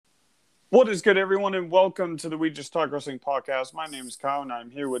What is good, everyone, and welcome to the We Just Talk Wrestling podcast. My name is Kyle, and I'm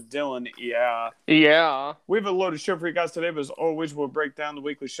here with Dylan. Yeah. We have a loaded show for you guys today, but as always, we'll break down the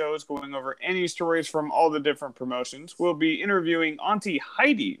weekly shows, going over any stories from all the different promotions. We'll be interviewing Auntie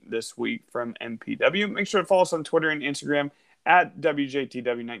Heidi this week from MPW. Make sure to follow us on Twitter and Instagram at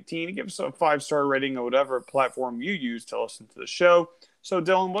WJTW19 and give us a 5-star rating or whatever platform you use to listen to the show. So,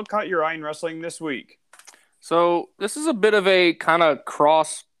 Dylan, what caught your eye in wrestling this week? So this is a bit of a kind of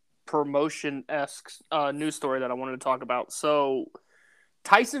cross-promotion-esque news story that I wanted to talk about. So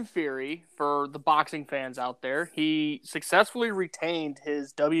Tyson Fury, for the boxing fans out there, he successfully retained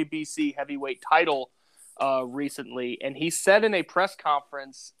his WBC heavyweight title recently, and he said in a press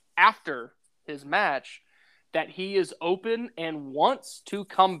conference after his match that he is open and wants to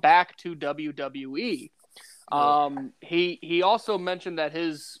come back to WWE. He also mentioned that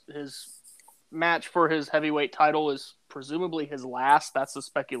his match for his heavyweight title is presumably his last. That's the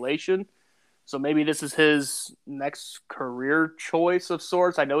speculation. So maybe this is his next career choice of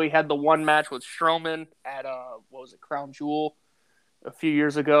sorts. I know he had the one match with Strowman at Crown Jewel a few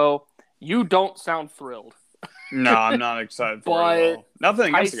years ago. You don't sound thrilled. No, I'm not excited for it at all.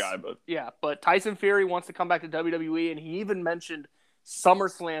 Nothing against the guy, but but Tyson Fury wants to come back to WWE, and he even mentioned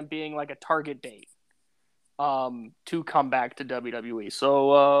SummerSlam being like a target date to come back to WWE.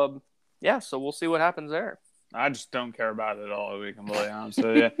 So so we'll see what happens there. I just don't care about it at all, to be completely honest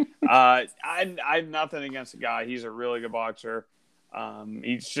with you. I have nothing against the guy. He's a really good boxer.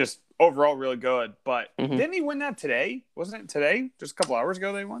 He's just overall really good. But didn't he win that today? Wasn't it today? Just a couple hours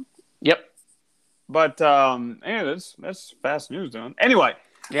ago they won? Yep. But, that's fast news, Dylan. Anyway,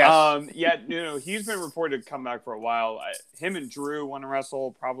 yes. He's been reported to come back for a while. Him and Drew want to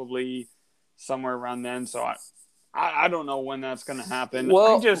wrestle probably somewhere around then. So I don't know when that's going to happen.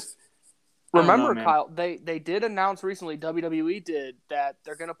 Well, remember, Kyle, they did announce recently, WWE did, that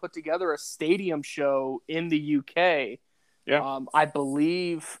they're going to put together a stadium show in the UK. Yeah. I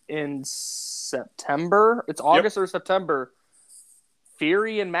believe in September. It's August or September.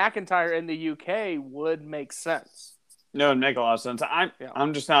 Fury and McIntyre in the UK would make sense. No, it'd make a lot of sense.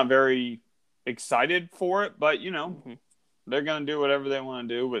 I'm just not very excited for it, but, they're going to do whatever they want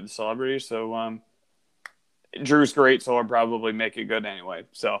to do with the celebrities. So, Drew's great, so I'll probably make it good anyway.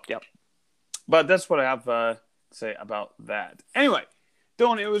 So, yep. But that's what I have to say about that. Anyway,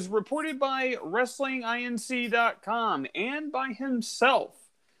 Dylan, it was reported by WrestlingInc.com and by himself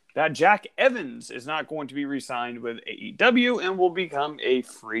that Jack Evans is not going to be re-signed with AEW and will become a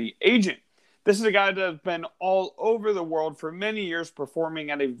free agent. This is a guy that has been all over the world for many years, performing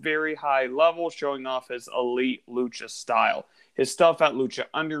at a very high level, showing off his elite lucha style. His stuff at Lucha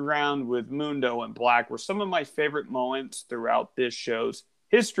Underground with Mundo and Black were some of my favorite moments throughout this show's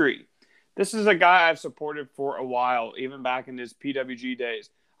history. This is a guy I've supported for a while, even back in his PWG days.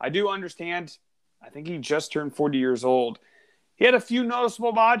 I do understand, I think he just turned 40 years old. He had a few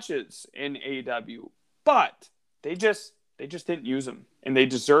noticeable botches in AEW, but they just didn't use him. And they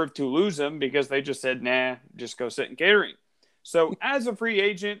deserved to lose him because they just said, nah, just go sit in catering. So as a free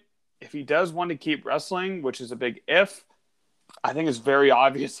agent, if he does want to keep wrestling, which is a big if, I think it's very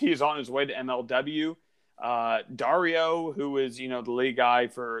obvious he's on his way to MLW. Dario, who is, the lead guy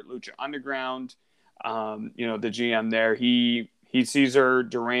for Lucha Underground, the GM there, he sees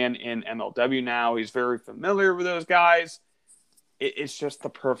Duran in MLW now. He's very familiar with those guys. It's just the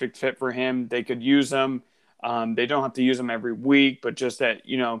perfect fit for him. They could use him. They don't have to use him every week, but just at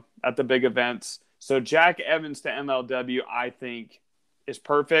the big events. So Jack Evans to MLW, I think, is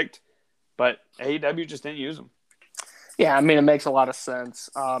perfect, but AEW just didn't use him. Yeah, I mean, it makes a lot of sense.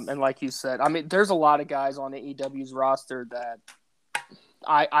 And like you said, I mean, there's a lot of guys on AEW's roster that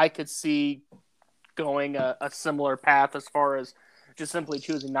I could see going a similar path as far as just simply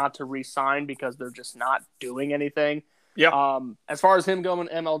choosing not to re-sign because they're just not doing anything. Yeah. As far as him going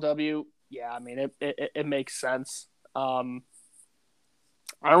to MLW, yeah, I mean, it makes sense. I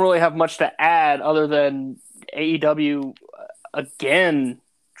don't really have much to add other than AEW, again,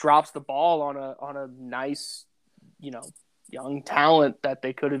 drops the ball on a nice – young talent that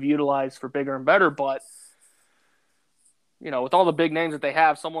they could have utilized for bigger and better. But, with all the big names that they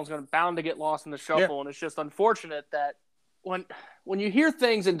have, someone's bound to get lost in the shuffle. Yeah. And it's just unfortunate that when you hear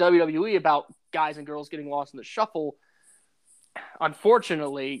things in WWE about guys and girls getting lost in the shuffle,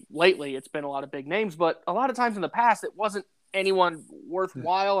 unfortunately, lately it's been a lot of big names. But a lot of times in the past, it wasn't anyone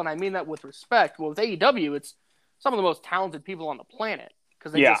worthwhile. And I mean that with respect. Well, with AEW, it's some of the most talented people on the planet.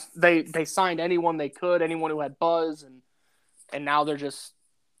 Because they signed anyone they could, anyone who had buzz, and now they're just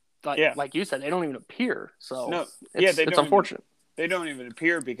like you said, they don't even appear. So it's unfortunate. They don't even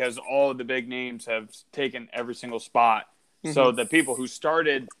appear because all of the big names have taken every single spot. Mm-hmm. So the people who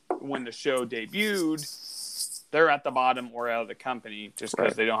started when the show debuted, they're at the bottom or out of the company just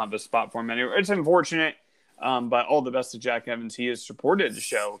because they don't have a spot for him anywhere. It's unfortunate, but all the best to Jack Evans. He has supported the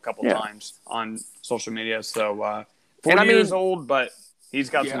show a couple times on social media. So 40 years old, but he's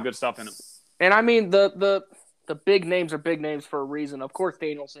got some good stuff in him. And I mean, the big names are big names for a reason. Of course,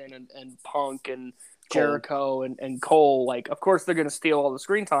 Danielson and Punk and Jericho and Cole, like, of course they're going to steal all the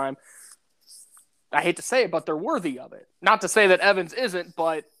screen time. I hate to say it, but they're worthy of it. Not to say that Evans isn't,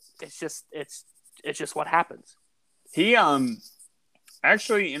 but it's just what happens. He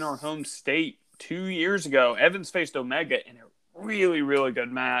actually in our home state 2 years ago, Evans faced Omega in a really, really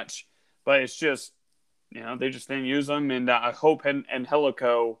good match, but it's just, they just didn't use him, and I hope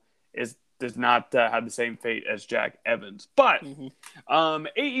Angelico does not have the same fate as Jack Evans. But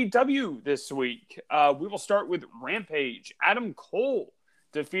AEW this week, we will start with Rampage. Adam Cole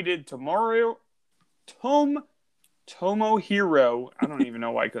defeated Tomohiro, I don't even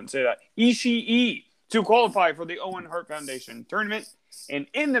know why I couldn't say that, Ishii, to qualify for the Owen Hart Foundation tournament. And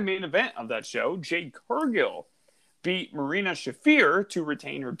in the main event of that show, Jade Cargill beat Marina Shafir to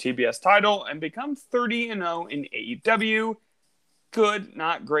retain her TBS title and become 30-0 in AEW. Good,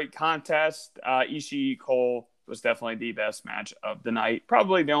 not great contest. Ishii Cole was definitely the best match of the night.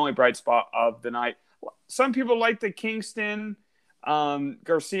 Probably the only bright spot of the night. Some people like the Kingston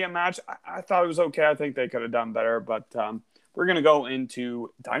Garcia match. I thought it was okay. I think they could have done better. But we're going to go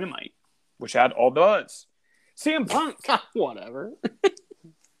into Dynamite, which had all the buzz. CM Punk. Whatever.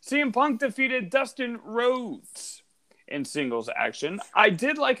 CM Punk defeated Dustin Rhodes in singles action. I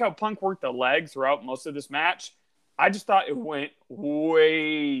did like how Punk worked the leg throughout most of this match. I just thought it went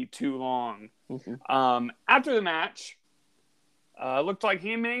way too long. After the match, looked like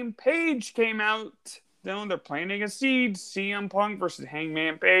Hangman Page came out. They're planting a seed. CM Punk versus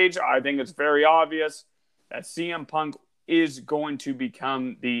Hangman Page. I think it's very obvious that CM Punk is going to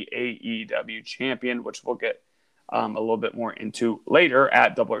become the AEW champion, which we'll get a little bit more into later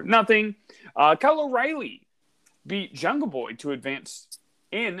at Double or Nothing. Kyle O'Reilly beat Jungle Boy to advance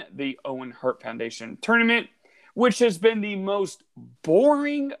in the Owen Hart Foundation tournament, which has been the most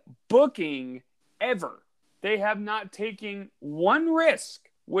boring booking ever. They have not taken one risk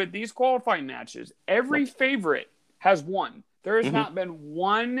with these qualifying matches. Every favorite has won. There has not been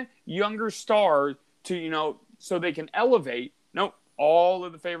one younger star to, so they can elevate. Nope. All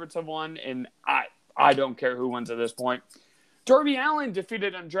of the favorites have won, and I don't care who wins at this point. Darby Allin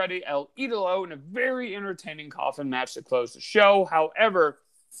defeated Andrade El Idolo in a very entertaining coffin match to close the show. However,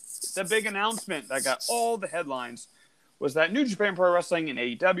 the big announcement that got all the headlines was that New Japan Pro Wrestling and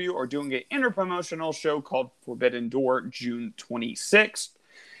AEW are doing an interpromotional show called Forbidden Door June 26th.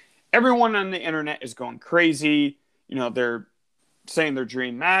 Everyone on the internet is going crazy. They're saying their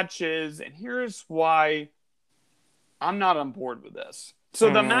dream matches, and here's why I'm not on board with this. So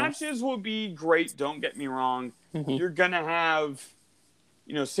the matches will be great, don't get me wrong. You're going to have,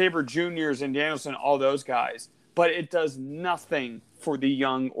 Sabre Juniors and Danielson, all those guys. But it does nothing for the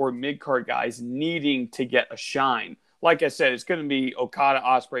young or mid-card guys needing to get a shine. Like I said, it's going to be Okada,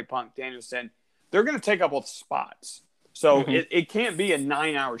 Ospreay, Punk, Danielson. They're going to take up both spots. So it can't be a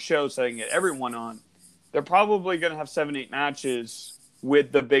 9-hour show so they can get everyone on. They're probably going to have 7-8 matches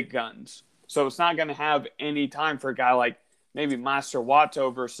with the big guns. So it's not going to have any time for a guy like maybe Master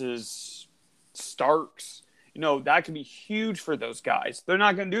Wato versus Starks. That could be huge for those guys. They're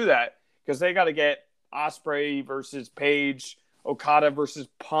not going to do that because they got to get Ospreay versus Page, Okada versus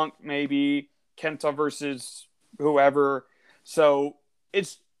Punk, maybe Kenta versus whoever. So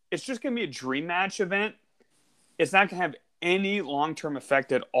it's just going to be a dream match event. It's not going to have any long-term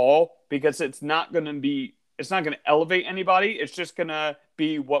effect at all because it's not going to elevate anybody. It's just going to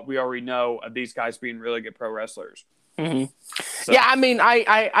be what we already know of these guys being really good pro wrestlers. So. Yeah, I mean,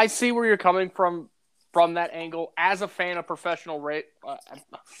 I see where you're coming from that angle. As a fan of professional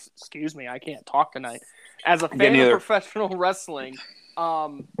excuse me, I can't talk tonight. As a fan of professional wrestling,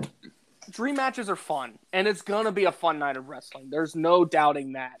 dream matches are fun, and it's gonna be a fun night of wrestling. There's no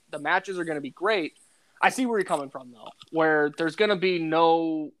doubting that. The matches are gonna be great. I see where you're coming from though, where there's gonna be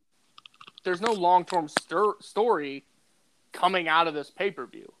no long-term story coming out of this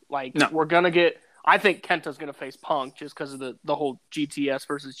pay-per-view. We're gonna get. I think Kenta's gonna face Punk just because of the whole GTS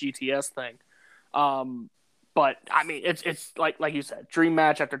versus GTS thing. But I mean, it's like you said, dream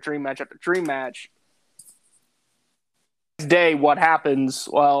match after dream match after dream match. Next day, what happens?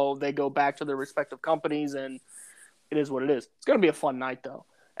 Well, they go back to their respective companies, and it is what it is. It's gonna be a fun night, though.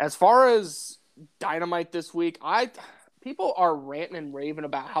 As far as Dynamite this week, people are ranting and raving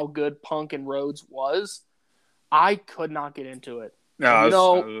about how good Punk and Rhodes was. I could not get into it.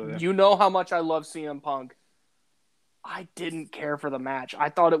 No, you know how much I love CM Punk. I didn't care for the match. I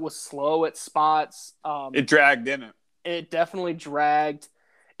thought it was slow at spots. It dragged, didn't it? It definitely dragged.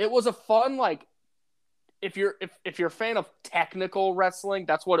 It was a fun, like, if you're a fan of technical wrestling,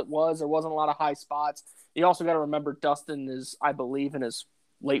 that's what it was. There wasn't a lot of high spots. You also got to remember Dustin is, I believe, in his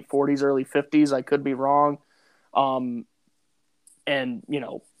late 40s, early 50s. I could be wrong. And, you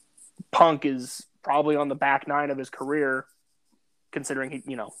know, Punk is probably on the back nine of his career, considering he,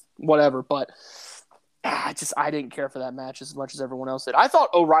 you know, whatever. But I didn't care for that match as much as everyone else did. I thought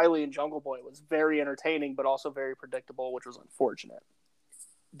O'Reilly and Jungle Boy was very entertaining, but also very predictable, which was unfortunate.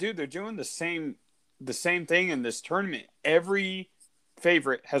 Dude, they're doing the same thing in this tournament. Every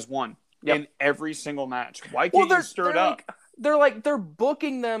favorite has won in every single match. Why can't you stir it up? They're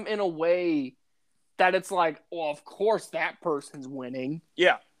booking them in a way that it's like, well, of course that person's winning.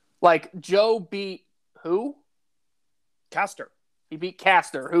 Yeah. Like Joe beat who? Caster. He beat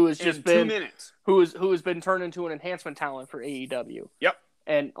Caster, who has just been 2 minutes. Who has been turned into an enhancement talent for AEW. Yep.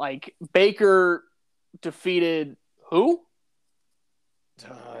 And like Baker defeated who?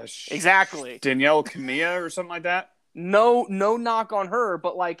 Exactly. Danielle Camilla or something like that. No knock on her,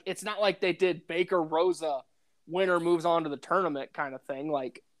 but like it's not like they did Baker Rosa winner moves on to the tournament kind of thing.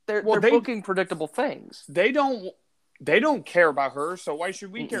 Like they're booking predictable things. They don't care about her, so why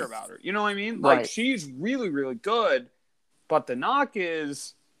should we care about her? You know what I mean? Like she's really, really good, but the knock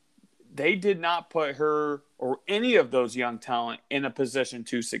is they did not put her or any of those young talent in a position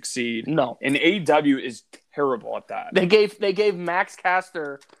to succeed. No. And AEW is terrible at that. They gave Max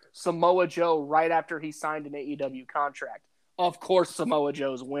Caster Samoa Joe right after he signed an AEW contract. Of course Samoa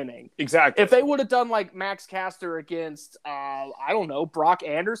Joe's winning. Exactly. If they would have done like Max Caster against I don't know, Brock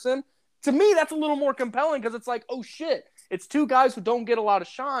Anderson, to me that's a little more compelling because it's like, oh shit, it's two guys who don't get a lot of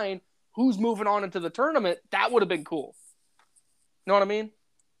shine. Who's moving on into the tournament? That would have been cool. You know what I mean?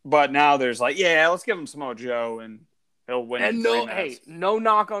 But now there's like, yeah, let's give him Samoa Joe and he'll win. And no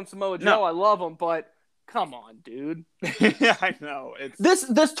knock on Samoa Joe. No. I love him, but come on, dude. Yeah, I know.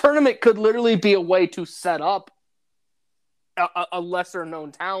 This tournament could literally be a way to set up a lesser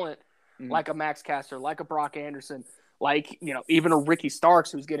known talent like a Max Caster, like a Brock Anderson, like, you know, even a Ricky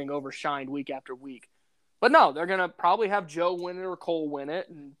Starks who's getting overshined week after week. But no, they're going to probably have Joe win it or Cole win it,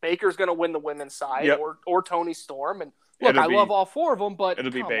 and Baker's going to win the women's side or Tony Storm. And look, I love all four of them, but it'll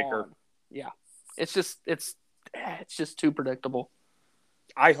be Baker. On. Yeah. It's just too predictable.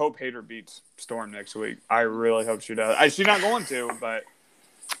 I hope Hayter beats Storm next week. I really hope she does. She's not going to, but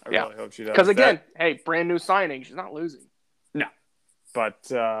I really hope she does. Because again, brand new signing. She's not losing. No. But,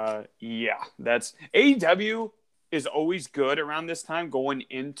 that's AEW is always good around this time going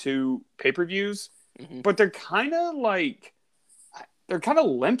into pay-per-views, but they're kind of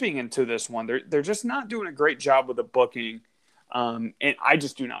limping into this one. They're just not doing a great job with the booking. And I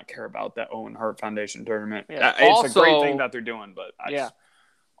just do not care about that Owen Hart Foundation tournament. Yeah. It's a great thing that they're doing, but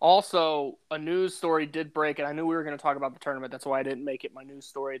Also, a news story did break, and I knew we were going to talk about the tournament. That's why I didn't make it my news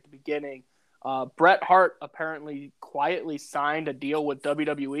story at the beginning. Bret Hart apparently quietly signed a deal with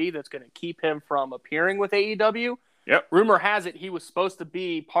WWE that's going to keep him from appearing with AEW. Yep. Rumor has it he was supposed to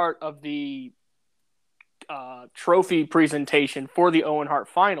be part of the trophy presentation for the Owen Hart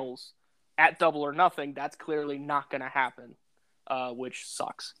finals at Double or Nothing. That's clearly not going to happen, which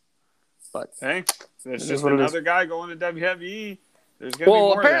sucks. But hey, there's just another guy going to WWE. There's gonna be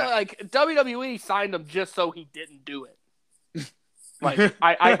more apparently, WWE signed him just so he didn't do it.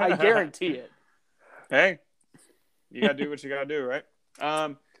 I guarantee it. Hey, you gotta do what you gotta do,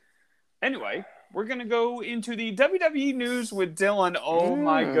 right? Anyway, we're gonna go into the WWE news with Dylan. Oh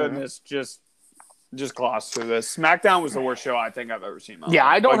my goodness, just gloss through this. SmackDown was the worst show I think I've ever seen.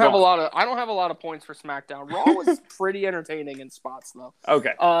 I don't have a lot of points for SmackDown. Raw was pretty entertaining in spots though.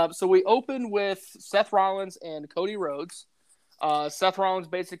 Okay. So we opened with Seth Rollins and Cody Rhodes. Seth Rollins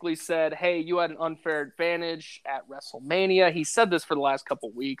basically said, hey, you had an unfair advantage at WrestleMania. He said this for the last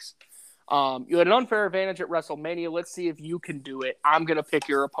couple weeks. You had an unfair advantage at WrestleMania. Let's see if you can do it. I'm going to pick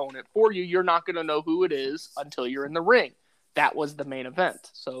your opponent for you. You're not going to know who it is until you're in the ring. That was the main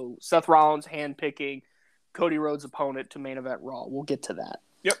event. So Seth Rollins handpicking Cody Rhodes' opponent to main event Raw. We'll get to that.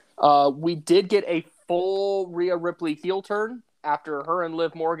 Yep. We did get a full Rhea Ripley heel turn after her and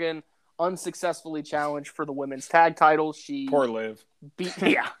Liv Morgan unsuccessfully challenged for the women's tag titles. Poor Liv.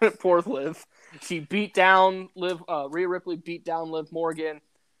 Poor Liv. She beat down Liv. Rhea Ripley beat down Liv Morgan.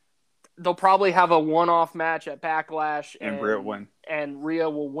 They'll probably have a one-off match at Backlash, and Rhea win. And Rhea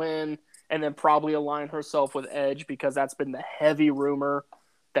will win, and then probably align herself with Edge because that's been the heavy rumor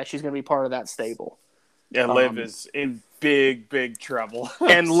that she's going to be part of that stable. Yeah, Liv is in big trouble.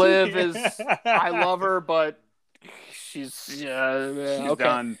 And Liv is, I love her, but she's okay.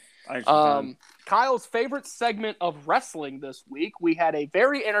 Done. Kyle's favorite segment of wrestling this week, we had a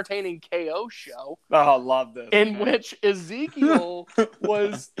very entertaining KO show. Oh, I love this. In which Ezekiel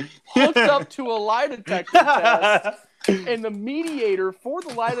was hooked up to a lie detector test, and the mediator for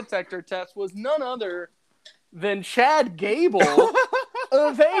the lie detector test was none other than Chad Gable.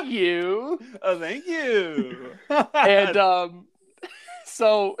 Thank you. Thank you. And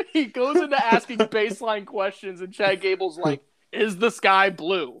so he goes into asking baseline questions, and Chad Gable's like, "Is the sky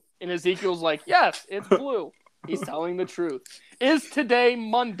blue?" And Ezekiel's like, "Yes, it's blue." He's telling the truth. "Is today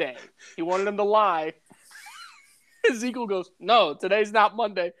Monday?" He wanted him to lie. Ezekiel goes, "No, today's not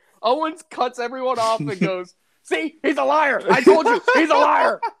Monday." Owens cuts everyone off and goes, "See, he's a liar. I told you, he's a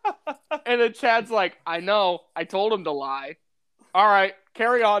liar." And then Chad's like, "I know. I told him to lie." "All right,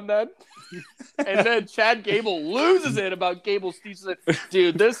 carry on then." And then Chad Gable loses it about Gable's thesis.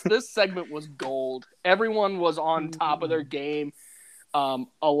 Dude, this segment was gold. Everyone was on top of their game.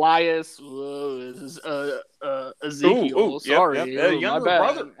 Elias, Ezekiel. Sorry, yep. Younger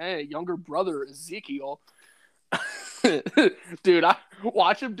brother. Hey, younger brother Ezekiel. Dude, I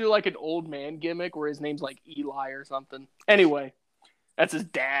watch him do like an old man gimmick where his name's like Eli or something. Anyway, that's his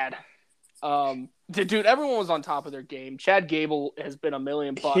dad. Dude, everyone was on top of their game. Chad Gable has been $1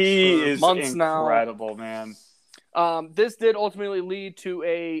 million for months now. Incredible, man. This did ultimately lead to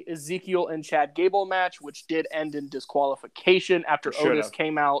a Ezekiel and Chad Gable match, which did end in disqualification after Otis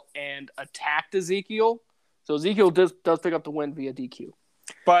came out and attacked Ezekiel. So Ezekiel does pick up the win via DQ.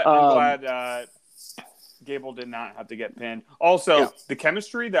 But I'm glad Gable did not have to get pinned. Also, the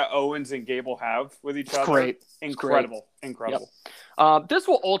chemistry that Owens and Gable have with each other, great. Incredible. Yep. This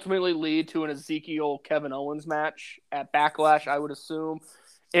will ultimately lead to an Ezekiel-Kevin Owens match at Backlash, I would assume,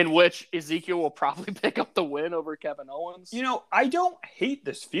 in which Ezekiel will probably pick up the win over Kevin Owens. You know, I don't hate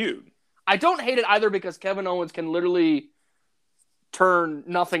this feud. I don't hate it either because Kevin Owens can literally turn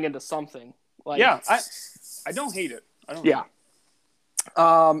nothing into something. Like, yeah, I don't hate it.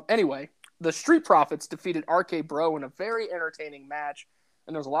 Anyway, the Street Profits defeated RK Bro in a very entertaining match,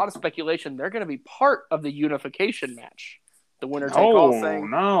 and there's a lot of speculation they're going to be part of the unification match. The winner-take-all thing.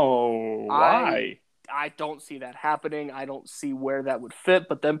 No, why? I don't see that happening. I don't see where that would fit,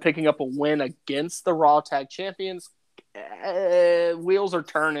 but them picking up a win against the Raw Tag Champions, wheels are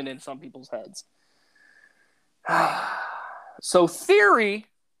turning in some people's heads. So Theory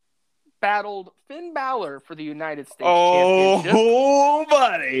battled Finn Balor for the United States Championship. Oh,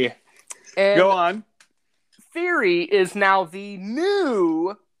 buddy. And go on. Theory is now the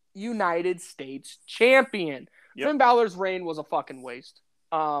new United States champion. Yep. Finn Balor's reign was a fucking waste.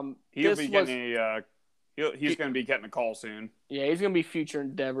 He's going to be getting a call soon. Yeah, he's going to be future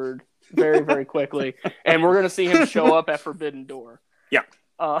endeavored very, very quickly. And we're going to see him show up at Forbidden Door. Yeah.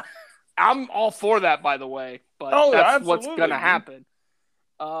 I'm all for that, by the way. But that's what's going to happen.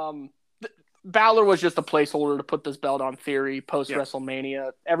 Balor was just a placeholder to put this belt on Theory post-WrestleMania.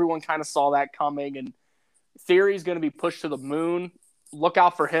 Yep. Everyone kind of saw that coming, and Theory's going to be pushed to the moon. Look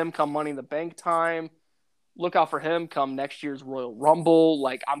out for him come Money in the Bank time. Look out for him come next year's Royal Rumble.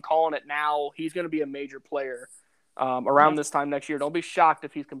 Like, I'm calling it now. He's going to be a major player around this time next year. Don't be shocked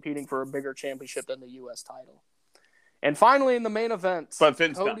if he's competing for a bigger championship than the U.S. title. And finally, in the main event, but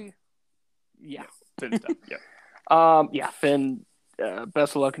Finn's done. Yeah. Finn's done, yeah. Finn,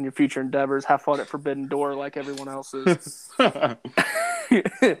 best of luck in your future endeavors. Have fun at Forbidden Door like everyone else is.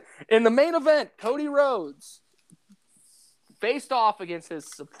 In the main event, Cody Rhodes faced off against his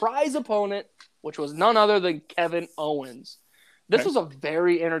surprise opponent, which was none other than Kevin Owens. This was a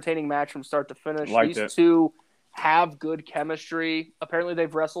very entertaining match from start to finish. These two have good chemistry. Apparently,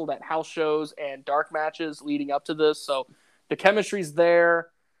 they've wrestled at house shows and dark matches leading up to this, so the chemistry's there.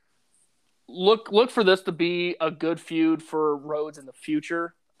 Look for this to be a good feud for Rhodes in the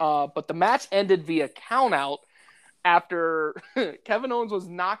future. But the match ended via countout after Kevin Owens was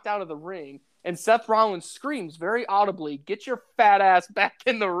knocked out of the ring, and Seth Rollins screams very audibly, "Get your fat ass back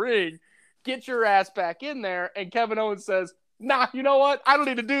in the ring. Get your ass back in there." And Kevin Owens says, "Nah, you know what? I don't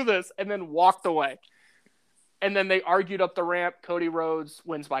need to do this," and then walked away. And then they argued up the ramp. Cody Rhodes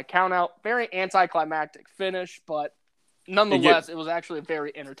wins by countout. Very anticlimactic finish, but nonetheless, it was actually a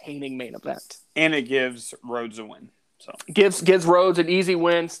very entertaining main event. And it gives Rhodes a win. So gives Rhodes an easy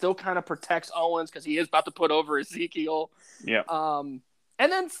win. Still kind of protects Owens because he is about to put over Ezekiel. Yeah.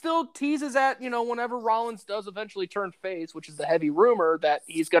 And then still teases at, whenever Rollins does eventually turn face, which is the heavy rumor that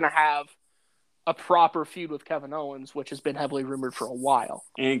he's going to have a proper feud with Kevin Owens, which has been heavily rumored for a while.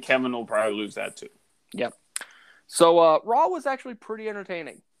 And Kevin will probably lose that too. Yep. So Raw was actually pretty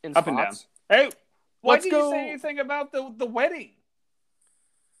entertaining in up spots. and down. Hey, why did you say anything about the wedding?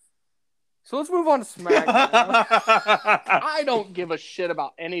 So let's move on to SmackDown. I don't give a shit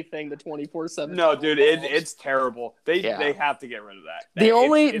about anything the 24/7. No, dude, it's terrible. They have to get rid of that. The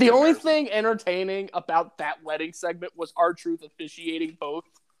only thing entertaining about that wedding segment was R-Truth officiating both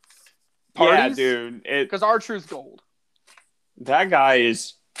parties. Yeah, dude, because R-Truth's gold. That guy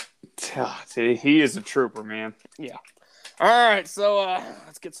is, he is a trooper, man. Yeah. All right, so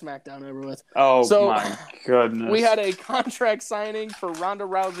let's get SmackDown over with. Oh, so, my goodness. We had a contract signing for Ronda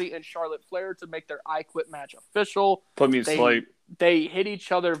Rousey and Charlotte Flair to make their I Quit match official. Put me to sleep. They hit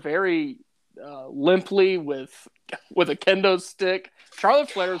each other very limply with a kendo stick.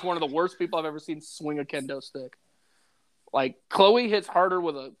 Charlotte Flair is one of the worst people I've ever seen swing a kendo stick. Like, Chloe hits harder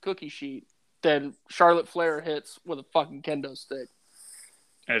with a cookie sheet than Charlotte Flair hits with a fucking kendo stick.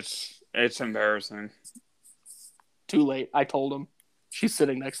 It's embarrassing. Too late. I told him. She's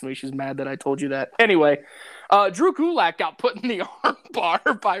sitting next to me. She's mad that I told you that. Anyway, Drew Gulak got put in the arm bar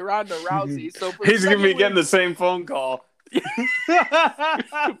by Ronda Rousey. So he's going to be getting the same phone call.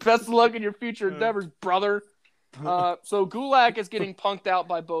 Best of luck in your future endeavors, brother. So Gulak is getting punked out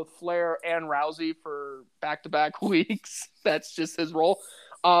by both Flair and Rousey for back-to-back weeks. That's just his role.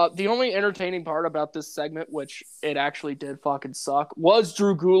 The only entertaining part about this segment, which it actually did fucking suck, was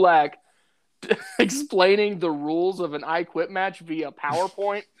Drew Gulak explaining the rules of an I Quit match via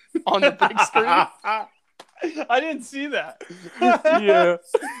PowerPoint on the big screen. I didn't see that. Yeah.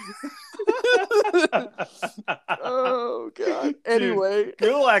 Oh, God. Anyway. Dude,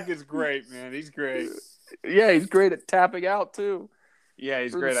 Gulak is great, man. He's great. Yeah, he's great at tapping out, too. Yeah,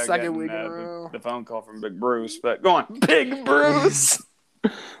 he's great at getting the phone call from Big Bruce. But go on. Big Bruce.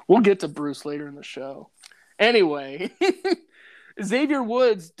 We'll get to Bruce later in the show. Anyway, Xavier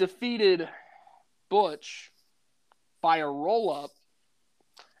Woods defeated Butch by a roll-up.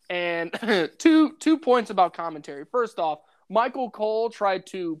 And two points about commentary. First off, Michael Cole tried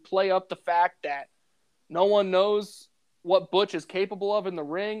to play up the fact that no one knows what Butch is capable of in the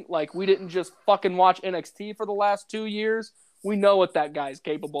ring. Like, we didn't just fucking watch NXT for the last 2 years. We know what that guy's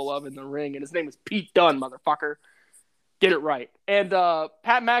capable of in the ring, and his name is Pete Dunne, motherfucker. Get it right. And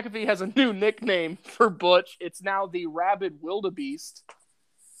Pat McAfee has a new nickname for Butch. It's now the Rabid Wildebeest.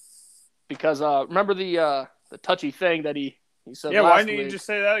 Because remember the touchy thing that he said last week? Yeah, why didn't you just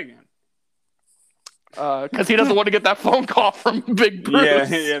say that again? Because he doesn't want to get that phone call from Big Bruce.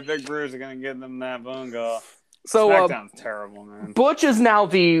 Yeah, Big Bruce is going to give them that phone call. So, SmackDown's terrible, man. Butch is now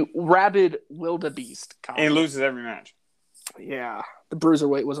the Rabid Wildebeest. And he loses every match. Yeah, the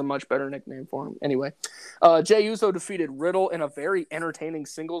Bruiserweight was a much better nickname for him. Anyway, Jey Uso defeated Riddle in a very entertaining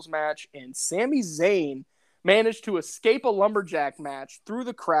singles match, and Sami Zayn managed to escape a lumberjack match through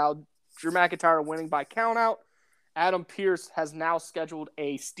the crowd, Drew McIntyre winning by countout. Adam Pearce has now scheduled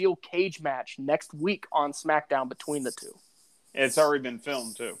a steel cage match next week on SmackDown between the two. It's already been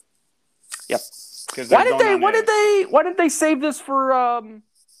filmed too. Yep. Why did they save this for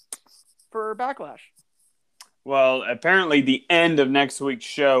Backlash? Well, apparently the end of next week's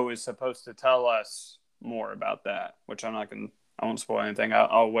show is supposed to tell us more about that, which I won't spoil anything.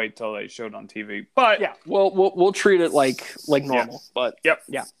 I'll wait till they show it on TV. But yeah, we'll treat it like normal. Yeah. But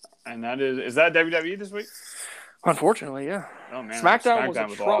yeah. And that is that WWE this week? Unfortunately, yeah. Oh man, SmackDown was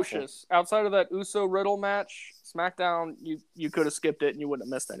atrocious. Outside of that Uso Riddle match, SmackDown you could have skipped it and you wouldn't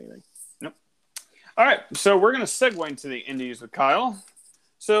have missed anything. Nope. All right, so we're gonna segue into the Indies with Kyle.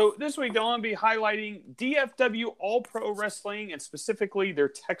 So this week I'm going to be highlighting DFW All Pro Wrestling and specifically their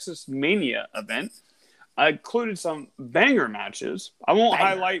Texas Mania event. I included some banger matches. I won't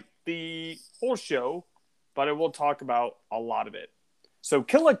highlight the whole show, but I will talk about a lot of it. So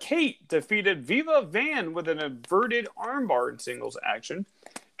Killa Kate defeated Viva Van with an inverted armbar in singles action.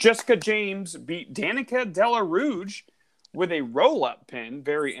 Jessica James beat Danica Della Rouge with a roll-up pin.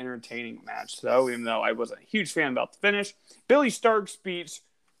 Very entertaining match, though, even though I wasn't a huge fan about the finish. Billy Starks beats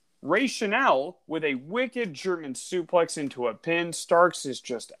Ray Chanel with a wicked German suplex into a pin. Starks is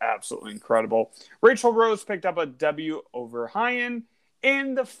just absolutely incredible. Rachel Rose picked up a W over Hyen.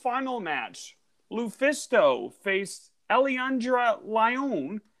 In the final match, Lufisto faced Alejandra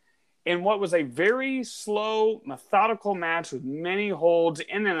Lyon in what was a very slow, methodical match with many holds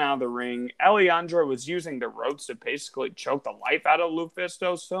in and out of the ring. Alejandra was using the ropes to basically choke the life out of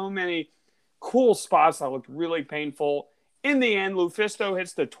Lufisto. So many cool spots that looked really painful. In the end, Lufisto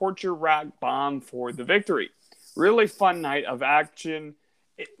hits the torture rack bomb for the victory. Really fun night of action.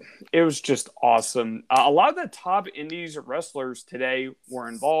 It was just awesome. A lot of the top indies wrestlers today were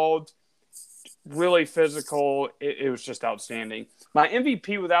involved. Really physical. It was just outstanding. My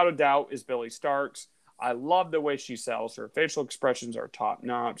MVP, without a doubt, is Billy Starks. I love the way she sells. Her facial expressions are top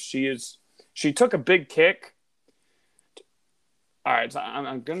notch. She took a big kick. All right, so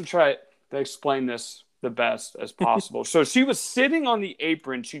I'm going to try it. to explain this the best as possible. So she was sitting on the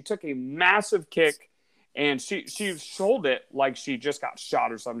apron. She took a massive kick, and she sold it like she just got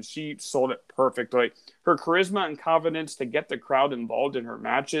shot or something. She sold it perfectly. Her charisma and confidence to get the crowd involved in her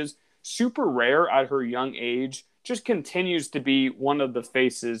matches, super rare at her young age, just continues to be one of the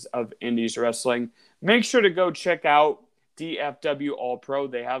faces of Indies wrestling. Make sure to go check out DFW All Pro.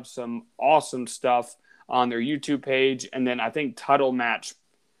 They have some awesome stuff on their YouTube page. And then I think Tuttle Match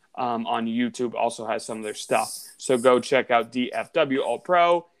on YouTube also has some of their stuff. So go check out DFW All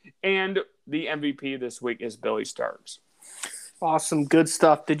Pro. And the MVP this week is Billy Starks. Awesome. Good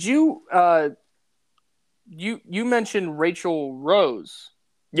stuff. Did you you mentioned Rachel Rose?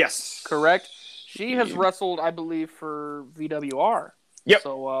 Yes. Correct? She has wrestled, I believe, for VWR. Yep.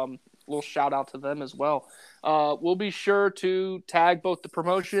 So little shout out to them as well. We'll be sure to tag both the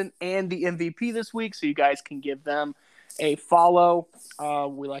promotion and the MVP this week so you guys can give them a follow.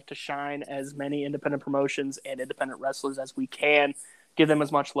 We like to shine as many independent promotions and independent wrestlers as we can. Give them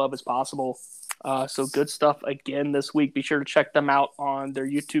as much love as possible. So good stuff again this week. Be sure to check them out on their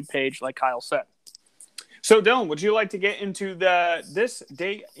YouTube page, like Kyle said. So, Dylan, would you like to get into the This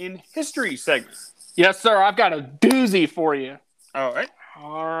Day in History segment? Yes, sir. I've got a doozy for you. All right.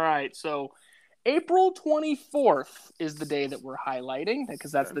 All right. So, April 24th is the day that we're highlighting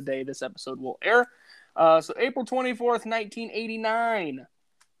because that's the day this episode will air. So, April 24th, 1989,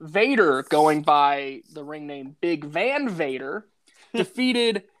 Vader, going by the ring name Big Van Vader,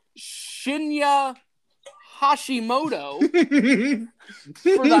 defeated Shinya Hashimoto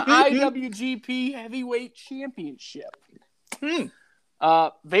for the IWGP Heavyweight Championship.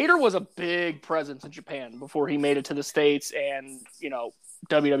 Vader was a big presence in Japan before he made it to the States and,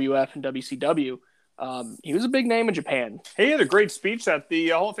 WWF and WCW. He was a big name in Japan. He had a great speech at the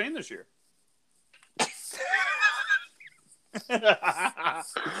Hall of Fame this year.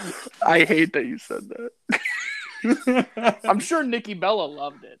 I hate that you said that. I'm sure Nikki Bella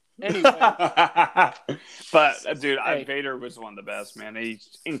loved it. Anyway. But, dude, Vader was one of the best, man.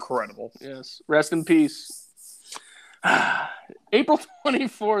 He's incredible. Yes. Rest in peace. April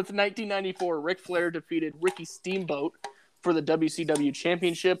 24th, 1994, Ric Flair defeated Ricky Steamboat for the WCW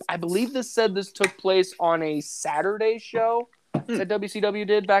Championship. I believe this took place on a Saturday show that WCW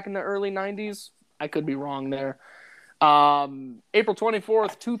did back in the early 90s. I could be wrong there. April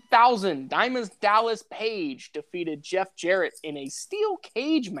 24th, 2000, Diamond Dallas Page defeated Jeff Jarrett in a steel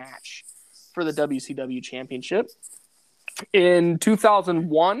cage match for the WCW Championship. In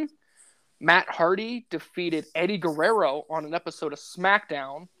 2001, Matt Hardy defeated Eddie Guerrero on an episode of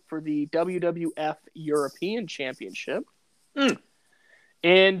SmackDown for the WWF European Championship.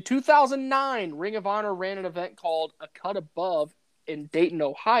 In 2009, Ring of Honor ran an event called A Cut Above in Dayton,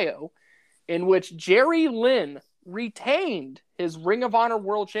 Ohio, in which Jerry Lynn retained his Ring of Honor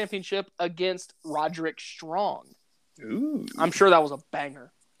World Championship against Roderick Strong. Ooh. I'm sure that was a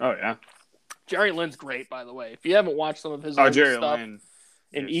banger. Oh, yeah. Jerry Lynn's great, by the way. If you haven't watched some of his Jerry stuff Lynn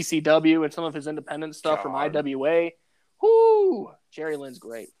in ECW and some of his independent stuff from IWA, Jerry Lynn's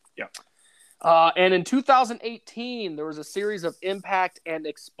great. Yeah. And in 2018, there was a series of Impact and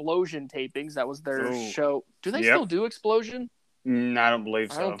Explosion tapings. That was their show. Do they still do Explosion? I don't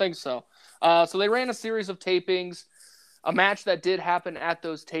believe so. I don't think so. So they ran a series of tapings. A match that did happen at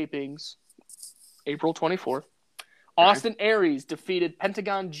those tapings, April 24th. Austin Aries defeated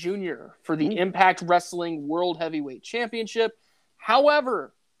Pentagon Jr. for the Impact Wrestling World Heavyweight Championship.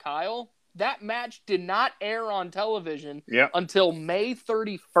 However, Kyle, that match did not air on television until May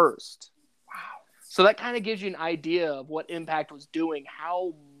 31st. Wow. So that kind of gives you an idea of what Impact was doing,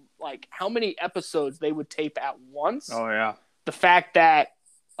 how many episodes they would tape at once. Oh, yeah. The fact that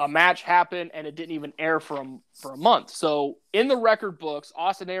a match happened and it didn't even air for a month. So in the record books,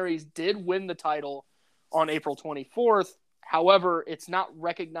 Austin Aries did win the title on April 24th. However, it's not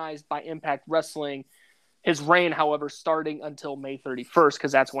recognized by Impact Wrestling. His reign, however, starting until May 31st,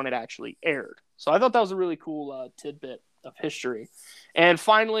 because that's when it actually aired. So I thought that was a really cool tidbit of history. And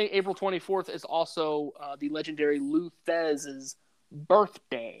finally, April 24th is also the legendary Lou Thesz's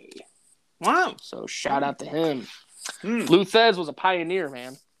birthday. Wow. So shout out to him. Lou Thez was a pioneer,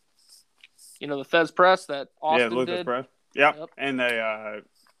 man. You know, the Thez Press that Austin did? Press. Yeah. Yep. And they,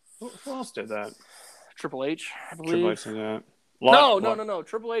 who else did that? Triple H, I believe. Triple H did that. No.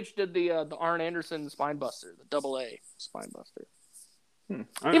 Triple H did the Arn Anderson Spine Buster, the Double A Spine Buster.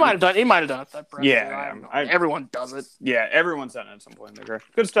 He might have done it. Yeah. Everyone does it. Yeah, everyone's done it at some point in their career.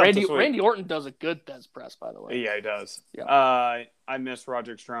 Good stuff. Randy Orton does a good Thez Press, by the way. Yeah, he does. Yeah. I miss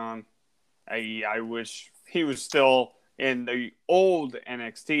Roderick Strong. I wish he was still in the old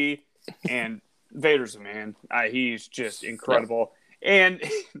NXT, and Vader's a man. He's just incredible. And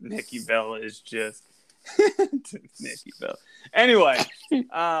Nikki Bella is just Nikki Bella. Anyway,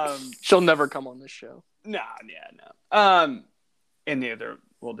 she'll never come on this show. No. And neither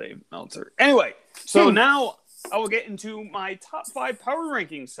will Dave Meltzer. Anyway, so now I will get into my top 5 power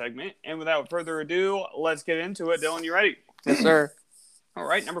rankings segment. And without further ado, let's get into it. Dylan, you ready? Yes, sir. All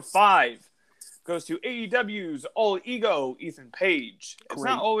right, number 5 goes to AEW's All Ego, Ethan Page. It's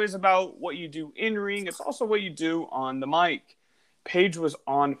not always about what you do in ring. It's also what you do on the mic. Page was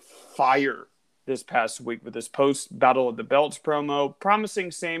on fire this past week with his post-Battle of the Belts promo,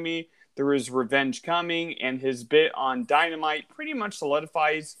 promising Sammy there is revenge coming, and his bit on Dynamite pretty much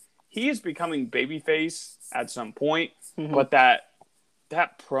solidifies he is becoming babyface at some point. Mm-hmm. But that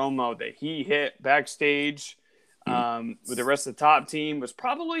promo that he hit backstage with the rest of the top team was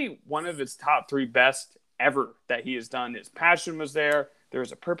probably one of his top 3 best ever that he has done. His passion was there. There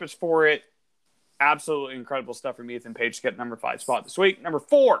was a purpose for it. Absolutely incredible stuff from Ethan Page to get number 5 spot this week. Number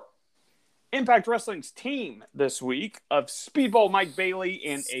 4, Impact Wrestling's team this week of Speedball Mike Bailey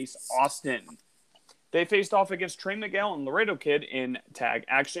and Ace Austin. They faced off against Trey Miguel and Laredo Kid in tag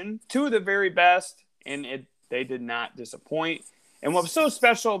action. 2 of the very best, and they did not disappoint. And what was so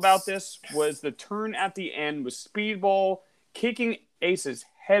special about this was the turn at the end with Speedball kicking Ace's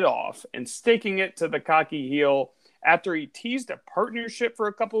head off and sticking it to the cocky heel after he teased a partnership for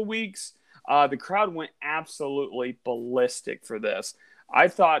a couple of weeks. The crowd went absolutely ballistic for this. I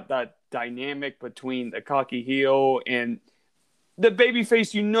thought that dynamic between the cocky heel and the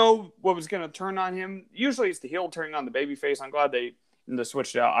babyface, you know what was going to turn on him. Usually it's the heel turning on the babyface. I'm glad they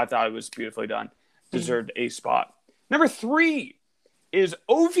switched it out. I thought it was beautifully done. Deserved a spot. Number 3 is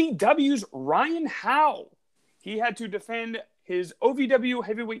OVW's Ryan Howe. He had to defend his OVW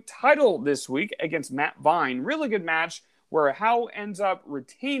heavyweight title this week against Matt Vine. Really good match where Howe ends up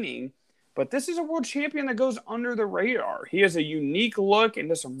retaining. But this is a world champion that goes under the radar. He has a unique look and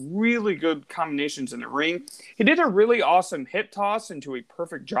does some really good combinations in the ring. He did a really awesome hip toss into a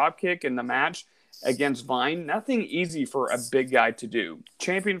perfect drop kick in the match against Vine. Nothing easy for a big guy to do.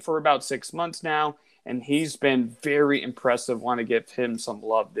 Champion for about 6 months now, and he's been very impressive. Want to give him some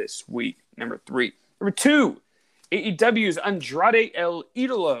love this week. Number 3. Number 2, AEW's Andrade El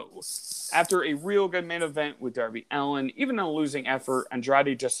Idolo. After a real good main event with Darby Allin, even in a losing effort,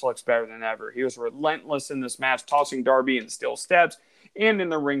 Andrade just looks better than ever. He was relentless in this match, tossing Darby in steel steps and in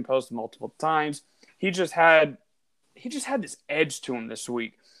the ring post multiple times. He just had this edge to him this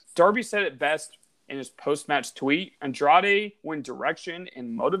week. Darby said it best in his post-match tweet. Andrade, when direction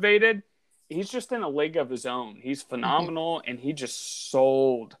and motivated, he's just in a league of his own. He's phenomenal, and he just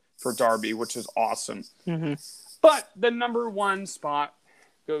sold for Darby, which is awesome. Mm-hmm. But the number 1 spot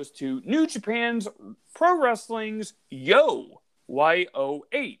goes to New Japan's Pro Wrestling's YOH.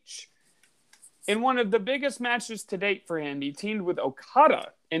 In one of the biggest matches to date for him, he teamed with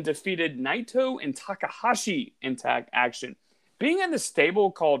Okada and defeated Naito and Takahashi in tag action. Being in the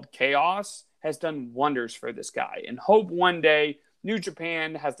stable called Chaos has done wonders for this guy, and hope one day New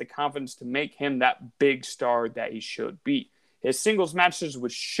Japan has the confidence to make him that big star that he should be. His singles matches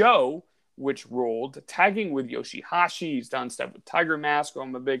with Show, which ruled, tagging with Yoshihashi. He's done stuff with Tiger Mask, who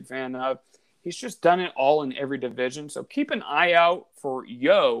I'm a big fan of. He's just done it all in every division. So keep an eye out for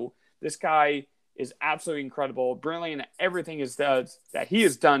Yo. This guy is absolutely incredible, brilliant at everything that he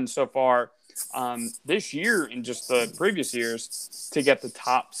has done so far this year and just the previous years to get the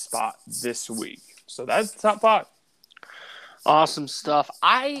top spot this week. So that's the top 5. Awesome stuff.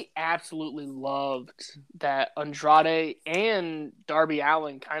 I absolutely loved that Andrade and Darby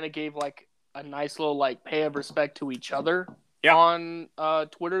Allin kind of gave like a nice little like pay of respect to each other on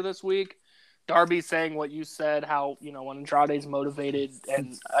Twitter this week. Darby saying what you said, how, you know, when Andrade's motivated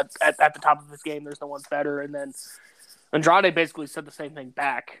and at the top of his game, there's no one better. And then Andrade basically said the same thing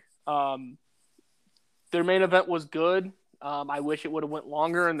back. Their main event was good. I wish it would have went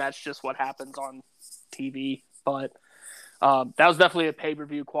longer, and that's just what happens on TV. But that was definitely a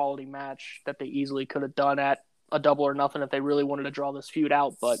pay-per-view quality match that they easily could have done at a Double or Nothing if they really wanted to draw this feud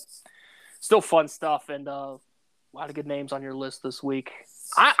out. But still fun stuff, and a lot of good names on your list this week.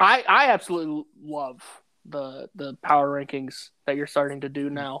 I absolutely love the power rankings that you're starting to do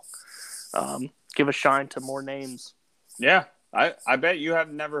now. Give a shine to more names. Yeah, I bet you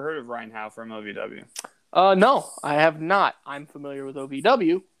have never heard of Ryan Howe from OVW. No, I have not. I'm familiar with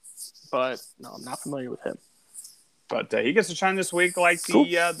OVW, but no, I'm not familiar with him. But he gets to shine this week like cool.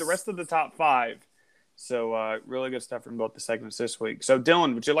 The rest of the top 5. So really good stuff from both the segments this week. So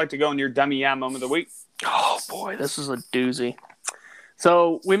Dylan, would you like to go into your dummy yeah moment of the week? Oh boy, this is a doozy.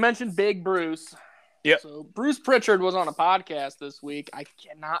 So we mentioned Big Bruce. Yeah. So Bruce Pritchard was on a podcast this week. I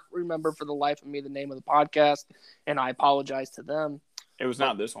cannot remember for the life of me the name of the podcast, and I apologize to them. It was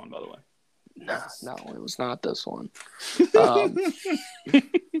not this one, by the way. No, it was not this one.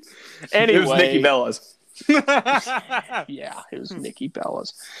 Anyway, it was Nikki Bella's. Yeah, it was Nikki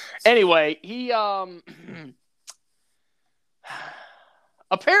Bella's. Anyway, he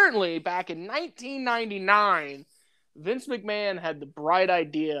apparently back in 1999, Vince McMahon had the bright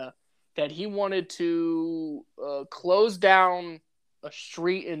idea that he wanted to close down a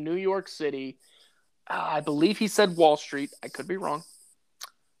street in New York City. I believe he said Wall Street. I could be wrong.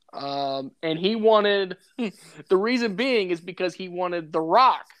 And he wanted, the reason being is because he wanted The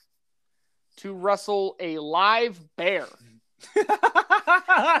Rock to wrestle a live bear.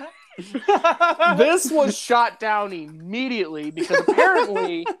 This was shot down immediately because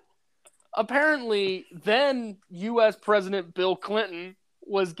apparently then U.S. President Bill Clinton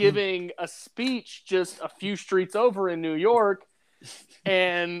was giving a speech just a few streets over in New York,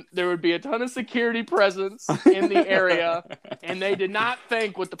 and there would be a ton of security presence in the area, and they did not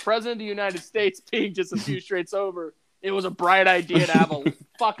think with the President of the United States being just a few streets over, it was a bright idea to have a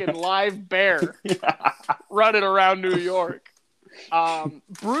fucking live bear running around New York.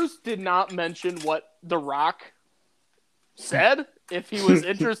 Bruce did not mention what The Rock said, if he was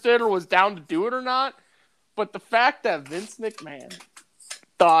interested or was down to do it or not, but the fact that Vince McMahon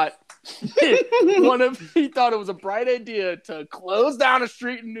thought it was a bright idea to close down a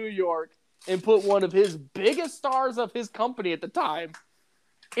street in New York and put one of his biggest stars of his company at the time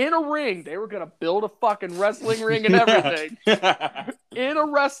in a ring. They were going to build a fucking wrestling ring and everything in a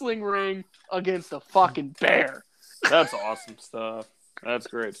wrestling ring against a fucking bear. That's awesome stuff. That's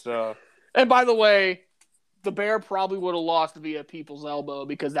great stuff. And by the way, the bear probably would have lost via people's elbow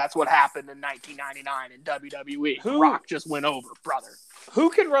because that's what happened in 1999 in WWE. Rock just went over, brother.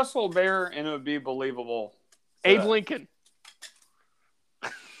 Who could wrestle a bear and it would be believable? Abe Lincoln.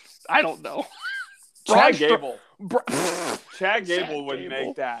 I don't know. Chad Gable. Chad Gable would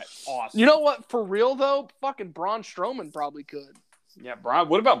make that awesome. You know what? For real, though, fucking Braun Strowman probably could. Yeah, Braun.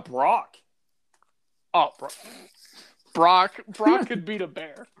 What about Brock? Oh, Brock could beat a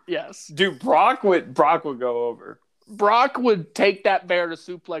bear. Yes. Dude, Brock would go over. Brock would take that bear to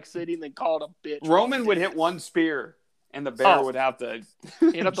Suplex City and then call it a bitch. Roman would hit one spear and the bear would have to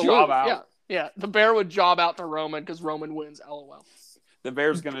job out. Yeah. The bear would job out to Roman because Roman wins, LOL. The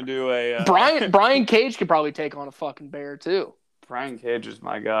bear's going to do a... Brian Cage could probably take on a fucking bear, too. Brian Cage is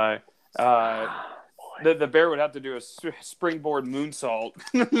my guy. The bear would have to do a springboard moonsault.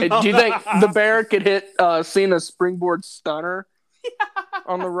 Do you think the bear could hit Cena's springboard stunner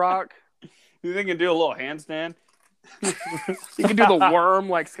on The Rock? You think he can do a little handstand? He can do the worm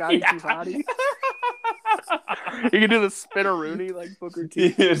like Scotty Too Hottie. He can do the spinneroonie like Booker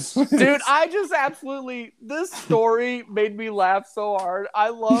T. Yes. Dude, I just absolutely... This story made me laugh so hard. I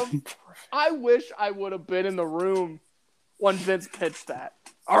wish I would have been in the room when Vince pitched that.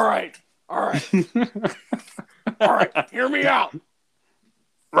 All right. Hear me out.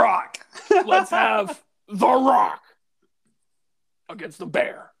 Rock. Let's have The Rock against the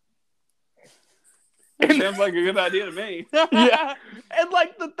bear. Sounds like a good idea to me. Yeah. And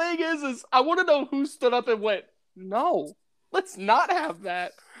like the thing is I want to know who stood up and went, no, let's not have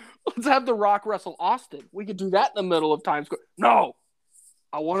that. Let's have The Rock wrestle Austin. We could do that in the middle of Times Square. No.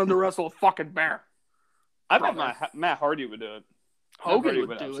 I want him to wrestle a fucking bear. I bet Matt Hardy would do it. Hogan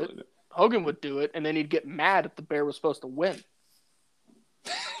would do it. Hogan would do it, and then he'd get mad if the bear was supposed to win.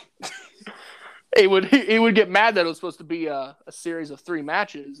 He would get mad that it was supposed to be a series of 3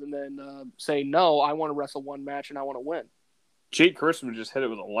 matches, and then say, no, I want to wrestle one match and I want to win. Jake Christmas just hit it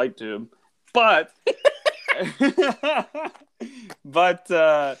with a light tube. But that's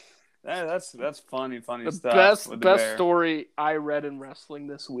funny stuff. The best story I read in wrestling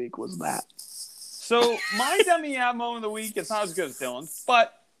this week was that. So my dummy out moment of the week, it's not as good as Dylan's,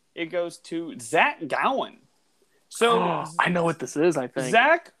 but it goes to Zach Gowen. So I know what this is, I think.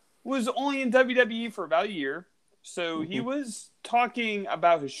 Zach was only in WWE for about a year. So he was talking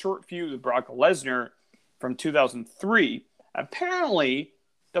about his short feud with Brock Lesnar from 2003. Apparently,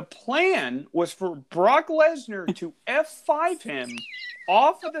 the plan was for Brock Lesnar to F5 him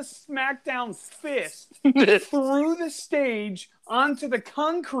off of the SmackDown fist through the stage onto the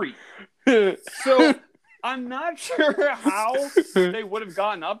concrete. So I'm not sure how they would have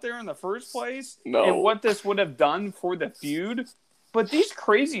gotten up there in the first place and what this would have done for the feud. But these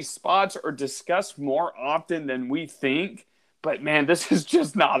crazy spots are discussed more often than we think. But, man, this is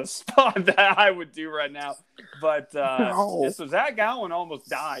just not a spot that I would do right now. But so Zach Gowen almost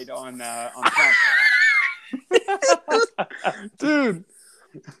died on SmackDown. Dude,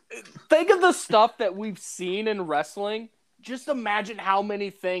 think of the stuff that we've seen in wrestling. Just imagine how many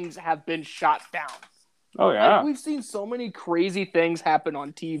things have been shot down. Oh yeah. Like, we've seen so many crazy things happen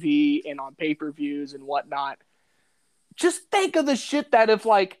on TV and on pay-per-views and whatnot. Just think of the shit that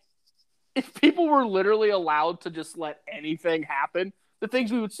if people were literally allowed to just let anything happen, the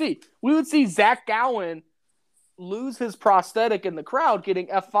things we would see. We would see Zach Gowen lose his prosthetic in the crowd, getting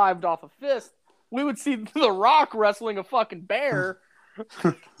F5'd off a fist. We would see The Rock wrestling a fucking bear.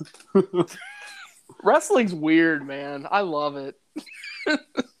 Wrestling's weird, man. I love it.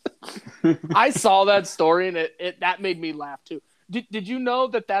 I saw that story and that made me laugh too. Did you know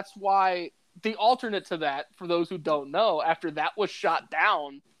that that's why the alternate to that, for those who don't know, after that was shot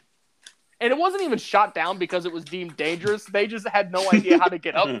down, and it wasn't even shot down because it was deemed dangerous. They just had no idea how to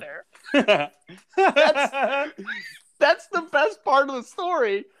get up there. That's the best part of the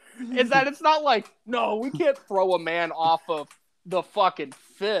story, is that it's not like, no, we can't throw a man off of the fucking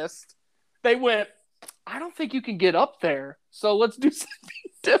fist. They went, I don't think you can get up there, so let's do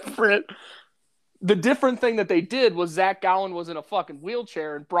something different. The different thing that they did was Zach Gowen was in a fucking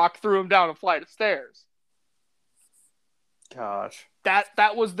wheelchair and Brock threw him down a flight of stairs. Gosh.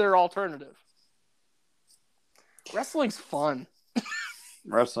 That was their alternative. Wrestling's fun.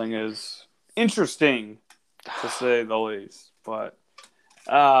 Wrestling is interesting, to say the least. But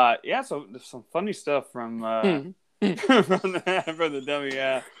yeah, so there's some funny stuff from from the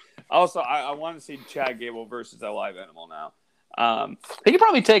WF. Also, I want to see Chad Gable versus a live animal now. He could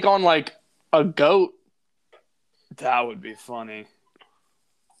probably take on like a goat. That would be funny.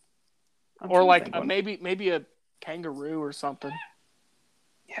 Or like maybe a kangaroo or something.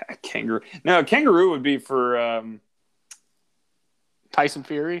 Yeah, a kangaroo. No, a kangaroo would be for Tyson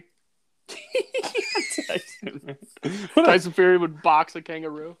Fury. Tyson Fury would box a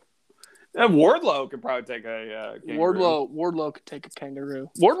kangaroo. Wardlow could probably take a kangaroo. Wardlow could take a kangaroo.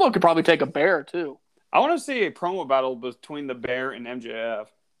 Wardlow could probably take a bear too. I want to see a promo battle between the bear and MJF.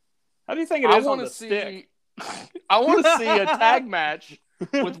 How do you think it is on the stick? I want to see a tag match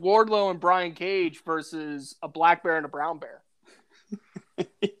with Wardlow and Brian Cage versus a black bear and a brown bear.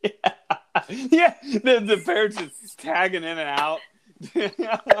 Yeah. The bear's just tagging in and out.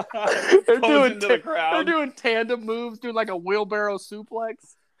 They're doing tandem moves, doing like a wheelbarrow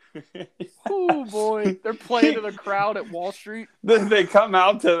suplex. Oh boy, they're playing to the crowd at Wall Street. They come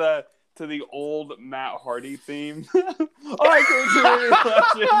out to the old Matt Hardy theme. I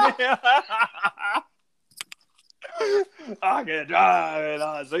can drive it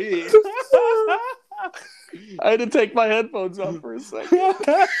on sea. I had to take my headphones off for a second.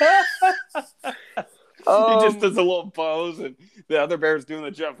 He just does a little pose, and the other bear's doing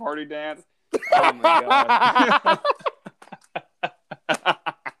the Jeff Hardy dance. Oh my god!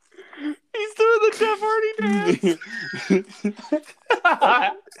 He's doing the Jeff Hardy dance.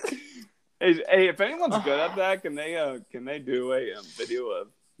 Hey, if anyone's good at that, can they do a video of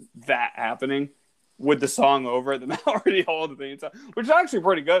that happening with the song over it? The Matt Hardy Hall theme song, which is actually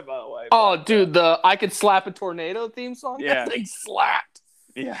pretty good, by the way. Oh, dude, the I Could Slap a Tornado theme song? Yeah. That thing slapped.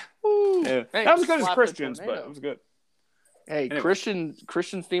 Yeah. Yeah. Hey, not as good as Christian's, but it was good. Hey, anyway.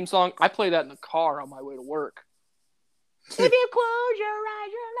 Christian's theme song, I play that in the car on my way to work. If you close your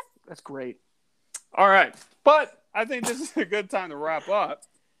eyes, that's great. All right. But I think this is a good time to wrap up.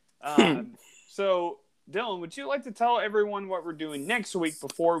 So, Dylan, would you like to tell everyone what we're doing next week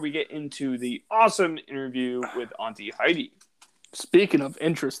before we get into the awesome interview with Auntie Heidi? Speaking of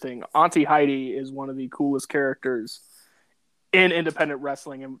interesting, Auntie Heidi is one of the coolest characters in independent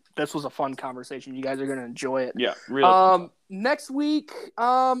wrestling, and this was a fun conversation. You guys are going to enjoy it. Yeah, really. Next week,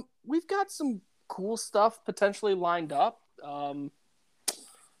 we've got some cool stuff potentially lined up.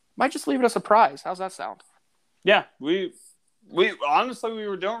 Might just leave it a surprise. How's that sound? Yeah, we honestly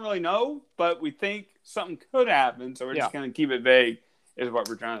don't really know, but we think something could happen, so we're just going to keep it vague, is what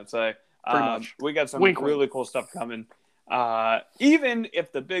we're trying to say. Pretty much. We got some wink, really cool stuff coming. Even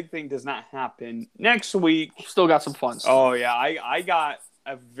if the big thing does not happen next week, still got some fun stuff. Oh yeah, I got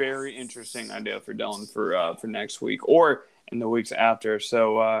a very interesting idea for Dylan for next week or in the weeks after.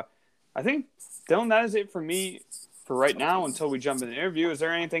 So I think, Dylan, that is it for me for right now until we jump in the interview. Is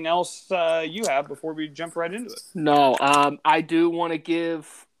there anything else you have before we jump right into it? No, I do want to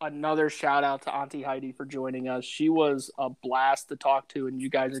give another shout out to Auntie Heidi for joining us. She was a blast to talk to, and you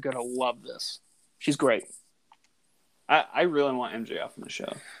guys are gonna love this. She's great. I really want MJF on the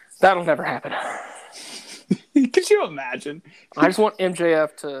show. That'll never happen. Could you imagine? I just want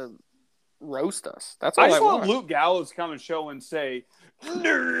MJF to roast us. That's all I just want. Luke Gallows to come and show and say,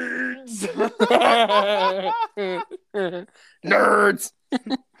 "Nerds." Nerds.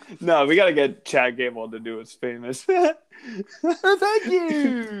 No, we got to get Chad Gable to do his famous. Thank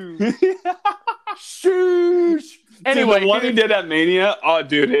you. Sheesh. Anyway, dude, the one he did at Mania, oh,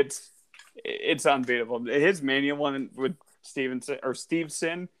 dude, it's It's unbeatable. His Mania one with Stevenson,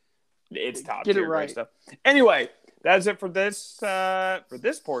 it's top Get it tier right. great stuff. Anyway, that's it for this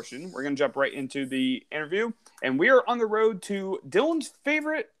portion. We're gonna jump right into the interview, and we are on the road to Dylan's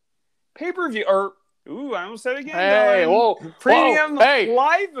favorite pay-per-view. I almost said it again. Hey, Dylan. Premium hey.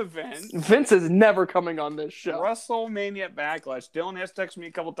 live event. Vince is never coming on this show. WrestleMania Backlash. Dylan has texted me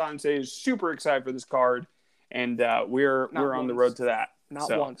a couple times saying he's super excited for this card, and we're on the road to that. Not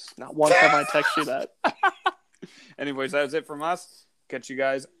once have I texted you that. Anyways, that's it from us. Catch you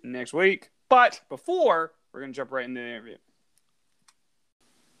guys next week. But before, we're going to jump right into the interview.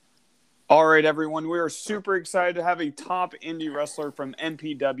 All right, everyone. We are super excited to have a top indie wrestler from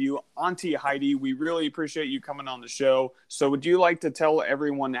MPW, Auntie Heidi. We really appreciate you coming on the show. So would you like to tell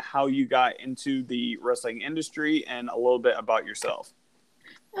everyone how you got into the wrestling industry and a little bit about yourself?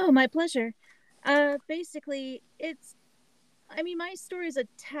 Oh, my pleasure. Basically, my story is a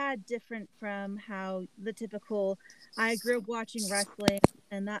tad different from how the typical, I grew up watching wrestling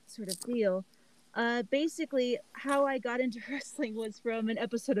and that sort of deal. Basically, how I got into wrestling was from an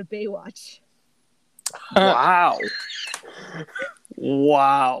episode of Baywatch. Wow.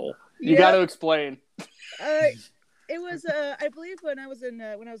 Wow. You got to explain. It was, I believe, when I was in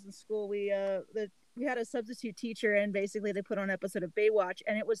school, we had a substitute teacher, and basically they put on an episode of Baywatch,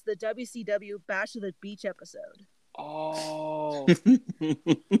 and it was the WCW Bash of the Beach episode. Oh.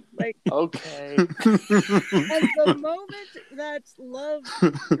 Like, okay. And the moment that love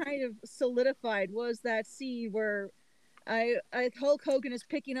kind of solidified was that scene where Hulk Hogan is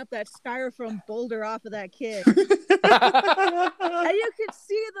picking up that styrofoam boulder off of that kid. And you could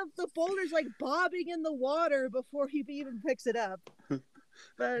see the boulder's like bobbing in the water before he even picks it up.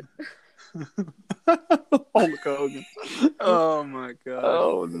 But Hulk Hogan. Oh my god.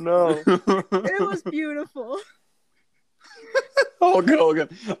 Oh no. It was beautiful. Hulk Hogan.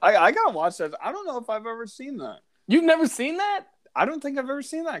 I gotta watch that. I don't know if I've ever seen that. You've never seen that? I don't think I've ever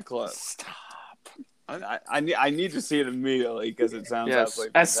seen that clip. Stop. I need to see it immediately because it sounds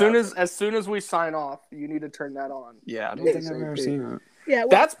absolutely fantastic. As soon as we sign off, you need to turn that on. Yeah, I don't think I've ever seen it. Yeah,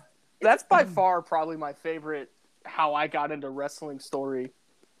 well, that's by far probably my favorite how I got into wrestling story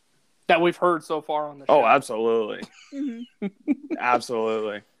that we've heard so far on the show. Oh, absolutely. mm-hmm.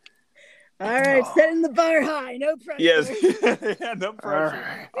 Absolutely. All right, setting the bar high, no pressure. Yes. Yeah, no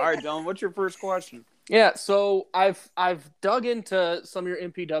pressure. All right, Dylan, what's your first question? Yeah, so I've dug into some of your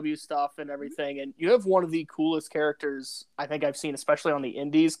MPW stuff and everything, and you have one of the coolest characters I think I've seen, especially on the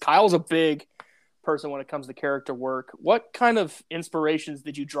indies. Kyle's a big person when it comes to character work. What kind of inspirations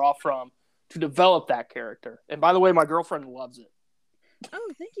did you draw from to develop that character? And by the way, my girlfriend loves it.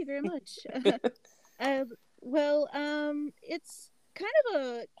 Oh, thank you very much. It's kind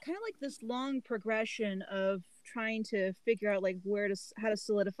of like this long progression of trying to figure out like how to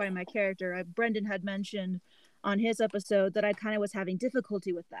solidify my character. Brendan had mentioned on his episode that I kind of was having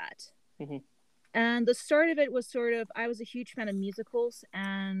difficulty with that. Mm-hmm. And the start of it was sort of, I was a huge fan of musicals,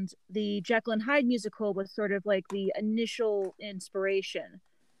 and the Jekyll and Hyde musical was sort of like the initial inspiration.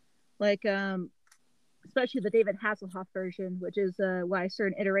 Like, especially the David Hasselhoff version, which is why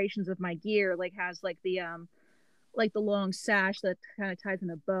certain iterations of my gear like has like the long sash that kind of ties in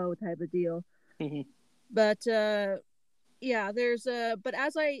a bow type of deal. Mm-hmm. But but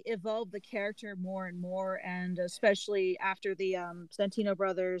as I evolved the character more and more, and especially after the Santino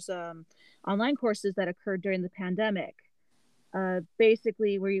Brothers online courses that occurred during the pandemic,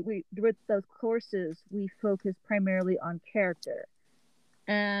 basically we with those courses we focused primarily on character.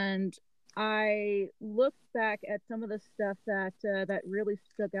 And I looked back at some of the stuff that really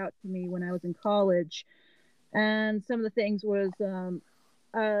stuck out to me when I was in college. And some of the things was,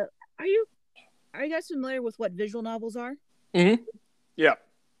 are you guys familiar with what visual novels are? Mm-hmm. Yeah.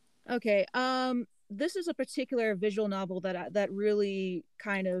 Okay. This is a particular visual novel that really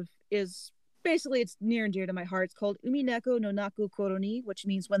kind of is basically, it's near and dear to my heart. It's called Umineko no Naku Koro ni, which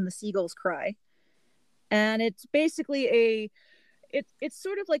means When the Seagulls Cry. And it's basically it's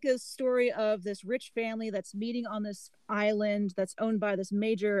sort of like a story of this rich family that's meeting on this island that's owned by this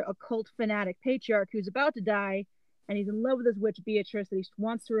major occult fanatic patriarch who's about to die, and he's in love with his witch Beatrice that he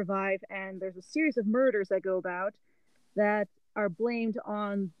wants to revive. And there's a series of murders that go about that are blamed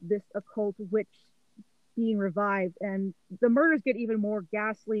on this occult witch being revived, and the murders get even more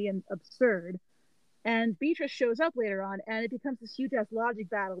ghastly and absurd. And Beatrice shows up later on, and it becomes this huge ass logic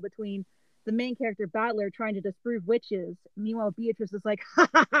battle between the main character Battler trying to disprove witches. Meanwhile, Beatrice is like, ha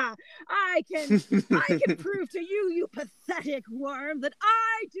ha ha, I can prove to you, you pathetic worm, that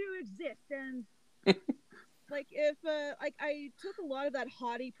I do exist. And like, if I took a lot of that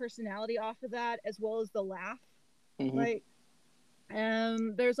haughty personality off of that, as well as the laugh. Mm-hmm. Like,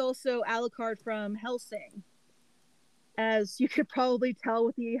 There's also Alucard from Hellsing. As you could probably tell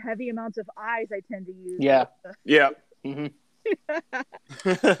with the heavy amounts of eyes I tend to use. Yeah. Yeah. Mm-hmm.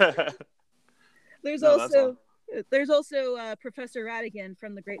 There's No, that's also Professor Ratigan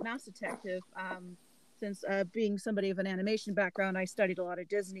from The Great Mouse Detective. Since being somebody of an animation background, I studied a lot of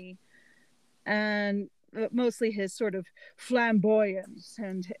Disney, and mostly his sort of flamboyance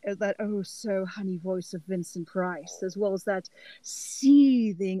and that oh so honey voice of Vincent Price, as well as that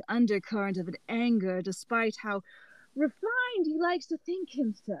seething undercurrent of an anger, despite how refined he likes to think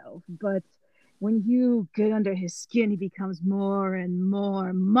himself. But when you get under his skin, he becomes more and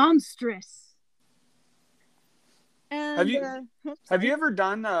more monstrous. And have you ever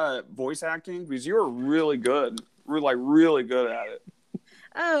done voice acting? Because you were really good. Really good at it.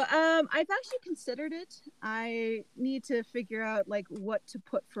 Oh, I've actually considered it. I need to figure out like what to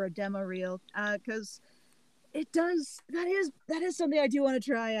put for a demo reel, because that is something I do want to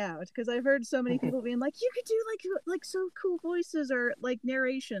try out, because I've heard so many people being like, you could do like so cool voices or like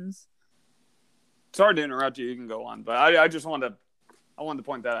narrations. Sorry to interrupt you. You can go on, but I just wanted to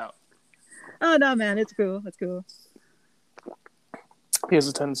point that out. Oh no, man, it's cool. It's cool. He has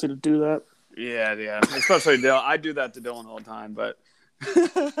a tendency to do that. Yeah. Especially Dylan. I do that to Dylan all the time, but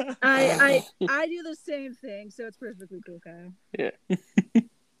I do the same thing, so it's perfectly cool, Kyle. Yeah.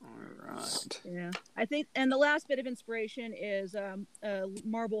 All right. Yeah, I think, and the last bit of inspiration is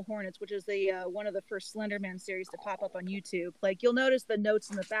Marble Hornets, which is the one of the first Slenderman series to pop up on YouTube. Like, you'll notice the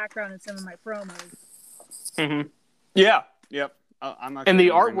notes in the background in some of my promos. Mm-hmm. Yeah. Yep. I'm not. And the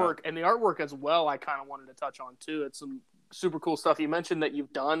artwork as well, I kind of wanted to touch on too. It's some super cool stuff. You mentioned that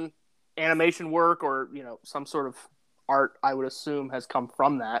you've done animation work, or some sort of art, I would assume, has come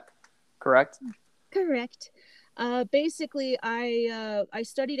from that. Correct? Correct. Basically, I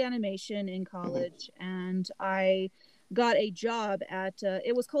studied animation in college, and I got a job at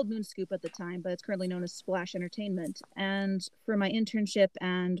it was called Moonscoop at the time, but it's currently known as Splash Entertainment. And for my internship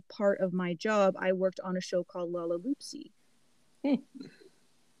and part of my job, I worked on a show called Lalaloopsy.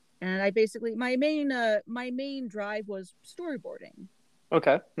 And I basically my main drive was storyboarding.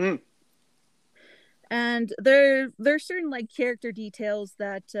 Okay. And there's certain like character details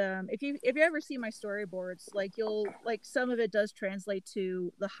that if you ever see my storyboards, like you'll like some of it does translate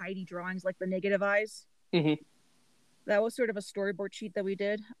to the Heidi drawings, like the negative eyes. Mm-hmm. That was sort of a storyboard sheet that we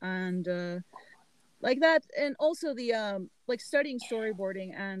did, and like that, and also the like studying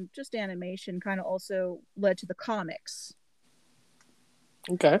storyboarding and just animation kind of also led to the comics.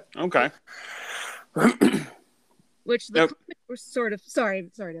 Okay. Which the comics were sort of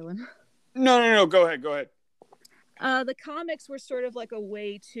sorry, Dylan. No. Go ahead. The comics were sort of like a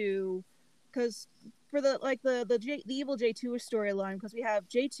way to, because for the Evil J2 storyline, because we have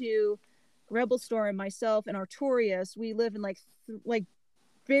J2, Rebel Storm, myself, and Artorias. We live in like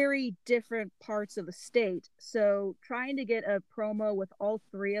very different parts of the state. So trying to get a promo with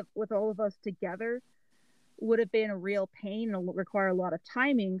all of us together would have been a real pain and require a lot of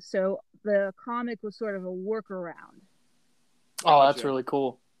timing. So the comic was sort of a workaround. Oh, that's really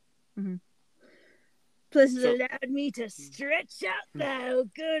cool. Mm-hmm. Plus, it allowed me to stretch out the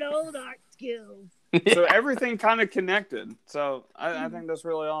good old art skills. So everything kind of connected. So I think that's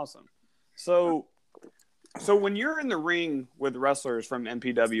really awesome. So when you're in the ring with wrestlers from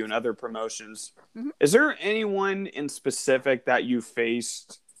MPW and other promotions, is there anyone in specific that you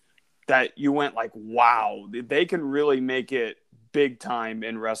faced that you went like, wow, they can really make it big time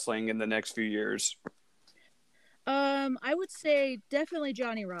in wrestling in the next few years? I would say definitely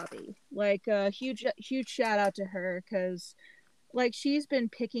Johnny Robbie. Like a huge shout out to her, because like she's been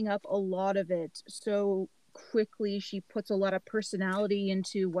picking up a lot of it so quickly. She puts a lot of personality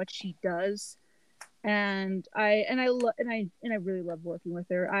into what she does, and I really love working with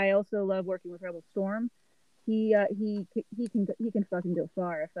her. I also love working with Rebel Storm. He can fucking go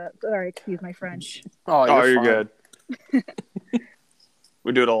far. Sorry, excuse my French. Oh, you're good.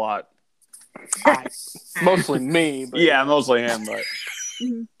 We do it a lot. Mostly me, but yeah, mostly him. But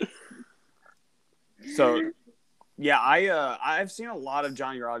so yeah, I've seen a lot of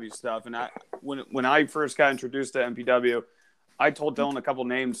Johnny Robbie stuff, and when I first got introduced to MPW, I told Dylan a couple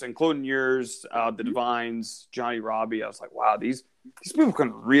names, including yours, the Divines, Johnny Robbie. I was like, wow, these people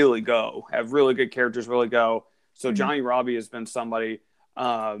can really go, have really good characters, really go. So Johnny Robbie has been somebody.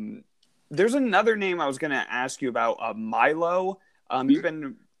 There's another name I was going to ask you about, Milo.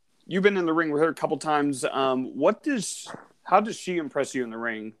 You've been in the ring with her a couple times. How does she impress you in the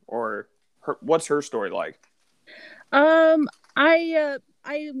ring, or what's her story like? I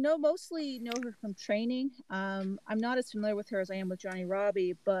mostly know her from training. I'm not as familiar with her as I am with Johnny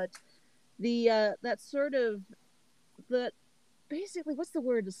Robbie, but the basically, what's the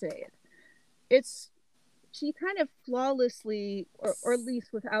word to say it? It's she kind of flawlessly, or at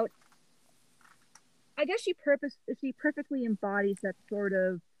least without. I guess she perfectly embodies that sort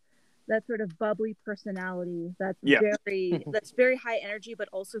of bubbly personality that's Yeah. very high energy, but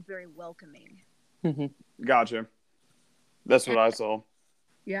also very welcoming. Gotcha. That's what I saw.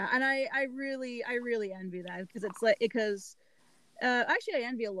 Yeah, and I really envy that because actually I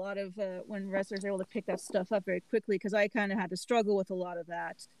envy a lot of when wrestlers are able to pick that stuff up very quickly, because I kind of had to struggle with a lot of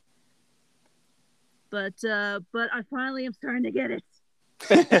that. But I finally am starting to get it.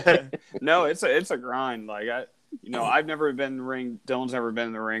 No, it's a grind. Like I've never been in the ring. Dylan's never been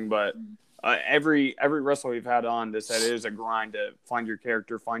in the ring, but every wrestler we've had on this said it is a grind to find your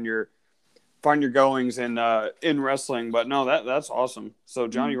character, find your goings in wrestling. But no, that's awesome. So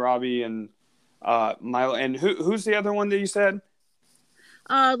Johnny Robbie and Milo, and who's the other one that you said?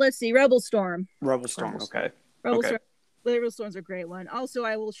 Let's see, Rebel Storm. Okay. Storm. Rebel Storm's a great one. Also,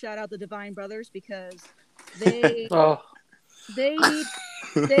 I will shout out the Divine Brothers, because they those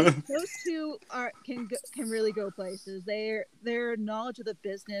two can really go places. Their knowledge of the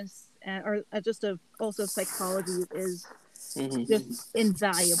business or just also psychology is just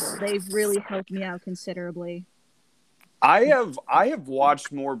invaluable. They've really helped me out considerably. I have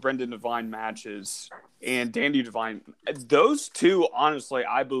watched more Brendan Devine matches and Danny Devine. Those two, honestly,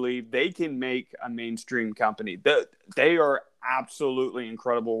 I believe they can make a mainstream company. They are absolutely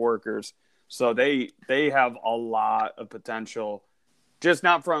incredible workers. So they have a lot of potential, just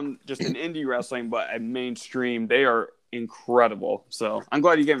not from just an indie wrestling, but a mainstream. They are incredible. So I'm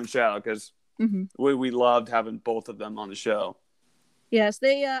glad you gave them a shout out, because we loved having both of them on the show. Yes,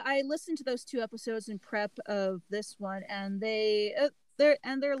 they. I listened to those 2 episodes in prep of this one, and there's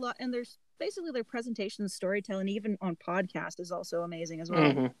basically their presentation, storytelling, even on podcast, is also amazing as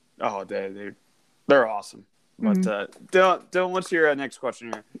well. Oh, they're awesome. But Dylan, what's your next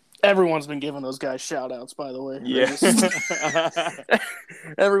question here? Everyone's been giving those guys shout outs, by the way. Yes.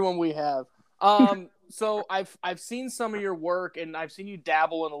 Everyone we have. So I've seen some of your work, and I've seen you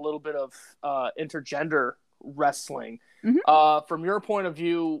dabble in a little bit of intergender wrestling. From your point of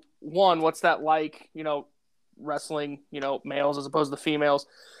view, one, what's that like, wrestling, males as opposed to females?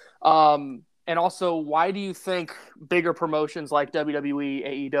 And also, why do you think bigger promotions like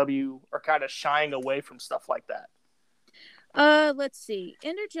WWE, AEW are kind of shying away from stuff like that? Let's see.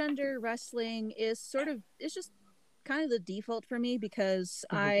 Intergender wrestling is it's just kind of the default for me, because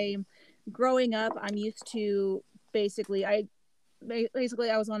growing up, I'm used to I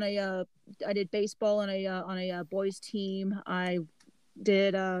was on I did baseball on a boys team. I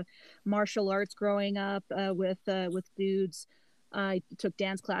did martial arts growing up with dudes. I took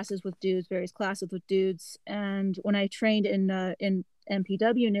dance classes with dudes, various classes with dudes, and when I trained in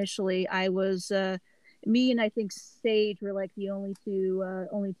MPW initially, I was me and I think Sage were like the only two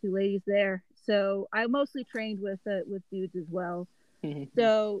ladies there. So I mostly trained with dudes as well.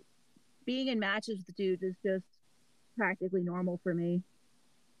 So being in matches with dudes is just practically normal for me.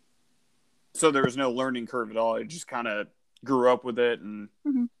 So there was no learning curve at all. You just kind of grew up with it and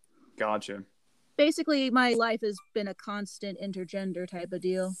gotcha. Basically, my life has been a constant intergender type of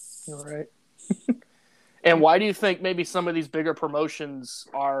deal. All right. And why do you think maybe some of these bigger promotions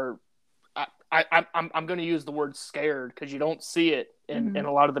are? I'm going to use the word scared, because you don't see it in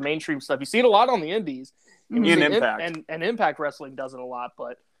a lot of the mainstream stuff. You see it a lot on the indies. In Impact. And Impact Wrestling does it a lot,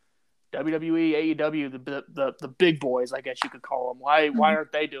 but WWE, AEW, the big boys, I guess you could call them. Why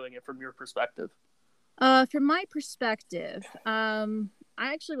aren't they doing it from your perspective? From my perspective,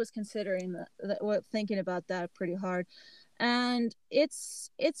 I actually was considering thinking about that pretty hard, and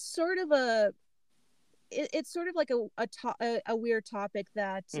it's sort of like a weird topic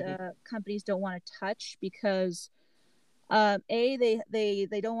that companies don't want to touch, because they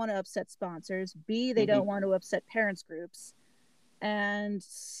don't want to upset sponsors, B, they don't want to upset parents groups, and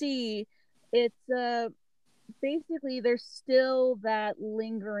C, it's basically there's still that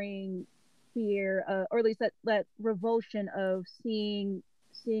lingering fear, or at least that revulsion of seeing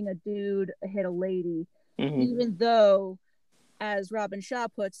a dude hit a lady, even though, as Robin Shaw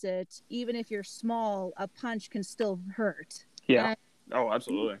puts it, even if you're small, a punch can still hurt. Yeah.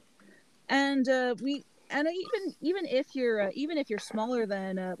 Absolutely. And even if you're smaller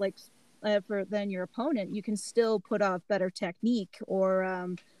than than your opponent, you can still put off better technique, or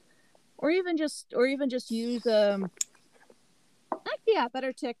even just use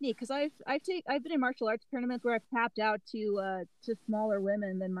better technique, because I've been in martial arts tournaments where I've tapped out to smaller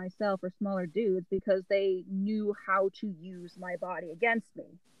women than myself, or smaller dudes, because they knew how to use my body against me.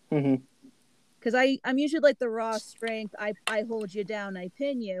 because I'm usually like the raw strength. I hold you down, I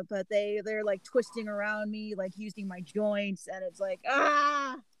pin you, but they're like twisting around me, like using my joints, and it's like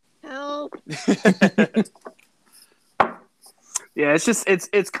help. Yeah,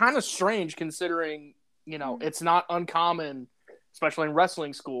 it's kind of strange considering, you know, it's not uncommon, especially in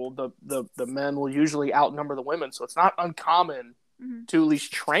wrestling school. The men will usually outnumber the women, so it's not uncommon to at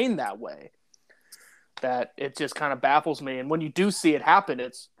least train that way. That it just kind of baffles me. And when you do see it happen,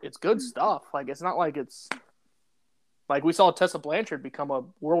 it's good stuff. Like, it's not like it's like we saw Tessa Blanchard become a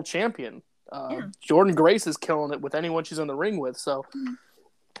world champion. Jordynne Grace is killing it with anyone she's in the ring with. So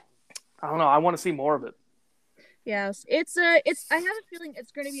I don't know. I want to see more of it. Yes, it's I have a feeling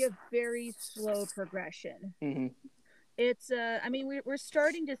it's going to be a very slow progression. It's I mean we're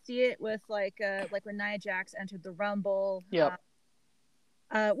starting to see it with like when Nia Jax entered the Rumble. Yeah.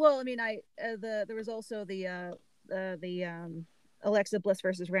 Well, I mean there was also the Alexa Bliss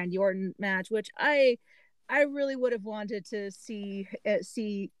versus Randy Orton match, which I really would have wanted to see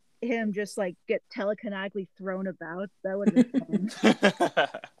him just like get telekinetically thrown about. That would have been fun.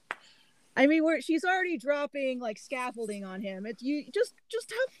 I mean, she's already dropping like scaffolding on him. It's you just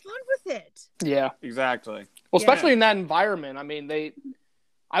have fun with it. Yeah, exactly. Well, especially in that environment. I mean,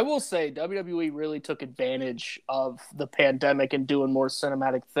 I will say WWE really took advantage of the pandemic and doing more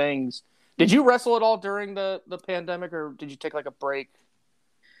cinematic things. Did you wrestle at all during the pandemic, or did you take like a break?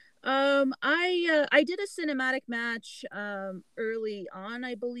 I did a cinematic match early on,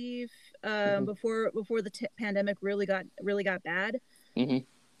 I believe, before the pandemic really got bad.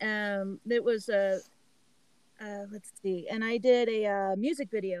 It was let's see, and I did a music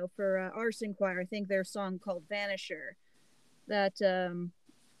video for Arson Choir. I think their song called Vanisher. That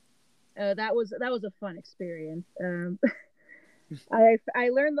was a fun experience. I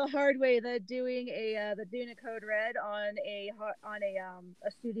learned the hard way that doing a code red on a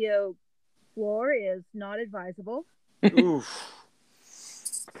studio floor is not advisable. Oof.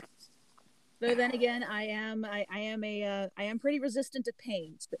 But then again, I am pretty resistant to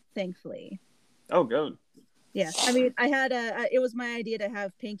pain, thankfully. Oh, good. Yeah, I mean, I had it was my idea to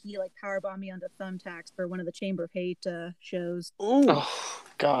have Pinky like powerbomb me onto thumbtacks for one of the Chamber of Hate shows. Ooh. Oh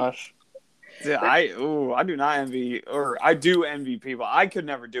gosh. Yeah, I do not envy, or I do envy people. I could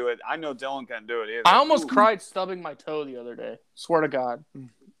never do it. I know Dylan can't do it either. I almost cried stubbing my toe the other day. Swear to God.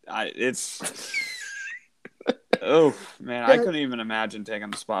 It's. Oh man, I couldn't even imagine taking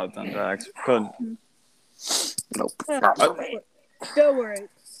the spot with thumbtacks. Couldn't. Nope. Don't worry.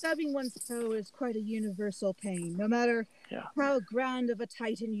 Stubbing one's toe is quite a universal pain. No matter how grand of a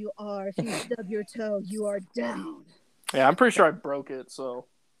titan you are, if you stub your toe, you are down. Yeah, I'm pretty sure I broke it. So.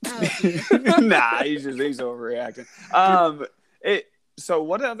 Nah, he's overreacting. So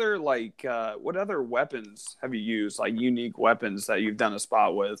what other weapons have you used? Like unique weapons that you've done a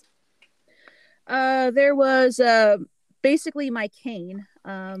spot with? There was basically my cane.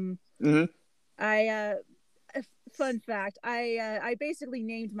 I fun fact, I basically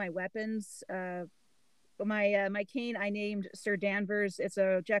named my weapons. My cane I named Sir Danvers. It's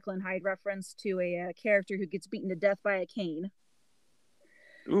a Jekyll and Hyde reference to a character who gets beaten to death by a cane.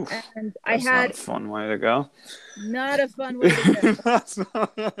 Oof, and that's not a fun way to go. Not a fun way to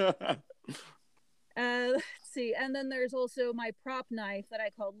go. Let's see, and then there's also my prop knife that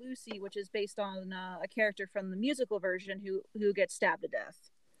I call Lucy, which is based on a character from the musical version who gets stabbed to death.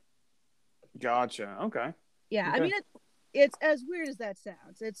 Gotcha. Okay. Yeah, okay. I mean it's as weird as that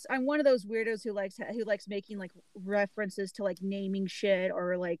sounds. I'm one of those weirdos who likes making like references to like naming shit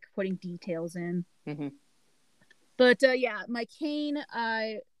or like putting details in. But yeah, my cane,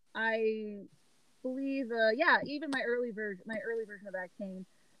 I believe, even my early version of that cane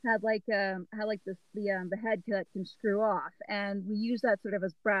had like the head that can screw off, and we use that sort of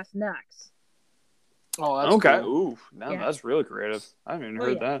as brass knucks. Oh, that's okay. Cool. Ooh, that's really creative. I haven't even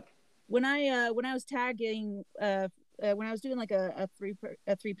heard that. When I was tagging, when I was doing like a three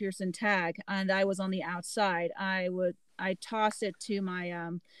person tag, and I was on the outside, I toss it to my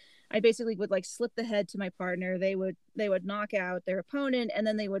I basically would like slip the head to my partner. They would knock out their opponent, and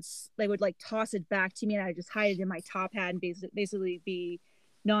then they would like toss it back to me, and I just hide it in my top hat and basically be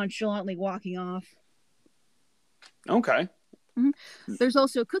nonchalantly walking off. Okay. There's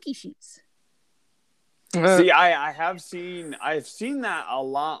also cookie sheets. See, I've seen that a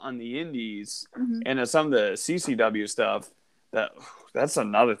lot on the indies and some of the CCW stuff. That's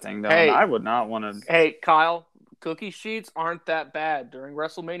another thing though. Hey, I would not want to. Hey, Kyle. Cookie sheets aren't that bad. During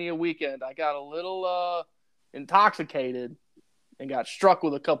WrestleMania weekend, I got a little intoxicated and got struck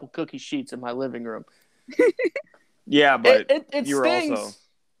with a couple cookie sheets in my living room. Yeah, but it you were stings. also.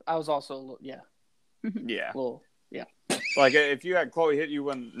 I was also, yeah. Yeah. Little, yeah. Like if you had Chloe hit you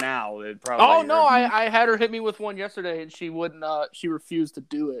one now, it'd probably. Oh no, I had her hit me with one yesterday, and she wouldn't. She refused to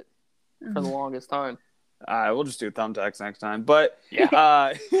do it for the longest time. We'll just do thumbtacks next time. But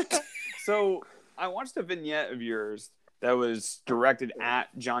Yeah. So I watched a vignette of yours that was directed at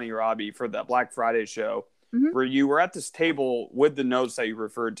Johnny Robbie for the Black Friday show, where you were at this table with the notes that you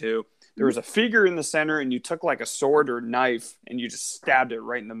referred to. There was a figure in the center, and you took like a sword or knife, and you just stabbed it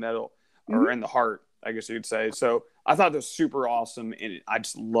right in the middle or in the heart, I guess you'd say. So I thought that was super awesome, and I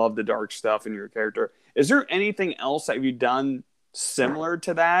just love the dark stuff in your character. Is there anything else that you've done similar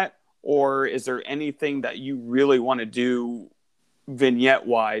to that, or is there anything that you really want to do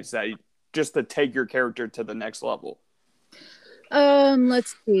vignette-wise that just to take your character to the next level?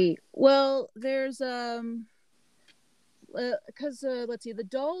 Let's see. Well, there's because let's see, the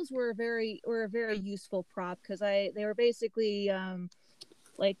dolls were a very useful prop because they were basically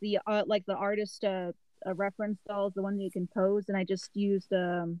like the artist reference dolls, the one that you can pose, and I just used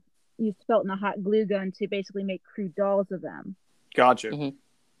felt in a hot glue gun to basically make crude dolls of them. Gotcha.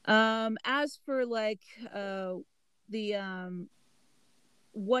 As for like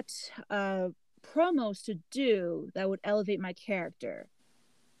what promos to do that would elevate my character,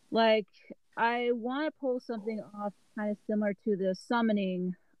 like I want to pull something off kind of similar to the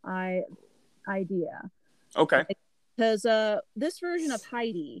summoning idea. Okay. Because this version of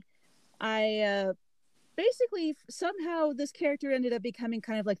Heidi, I basically somehow this character ended up becoming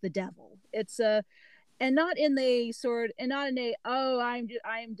kind of like the devil. It's and not in a I'm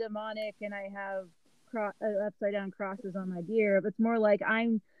demonic and I have upside down crosses on my gear, but it's more like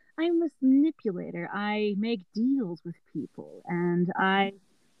I'm this manipulator. I make deals with people and I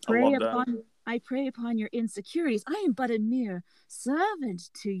prey upon your insecurities. I am but a mere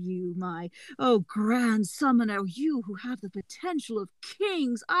servant to you, my grand summoner, you who have the potential of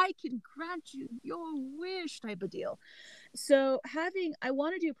kings. I can grant you your wish, type of deal. So I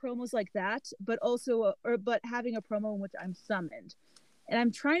want to do promos like that, but also but having a promo in which I'm summoned, and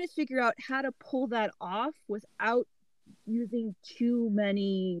I'm trying to figure out how to pull that off without using too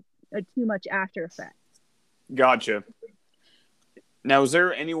much After Effects. Gotcha. Now, is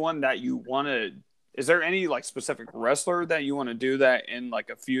there anyone that you want to? Is there any like specific wrestler that you want to do that in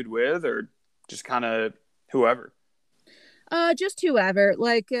like a feud with, or just kind of whoever? Just whoever.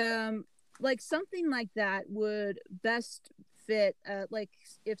 Like something like that would best fit. Like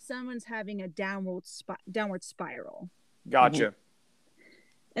if someone's having a downward spiral. Gotcha.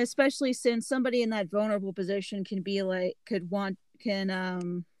 Especially since somebody in that vulnerable position can be like because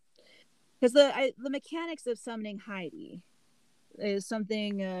the mechanics of summoning Heidi is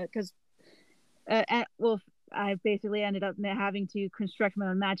something because I basically ended up having to construct my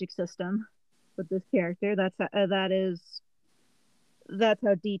own magic system with this character. That's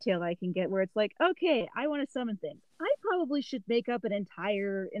how detailed I can get, where it's like, okay, I want to summon things. I probably should make up an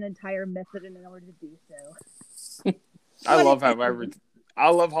entire method in order to do so. I love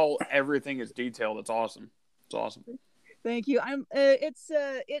how everything is detailed. It's awesome. It's awesome. Thank you.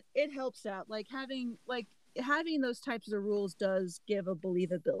 It helps out. Like having those types of rules does give a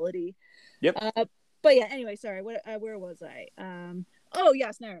believability. Yep. But yeah, anyway, sorry. Where was I? Oh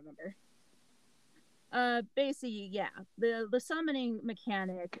yes, now I remember. Basically, yeah, the summoning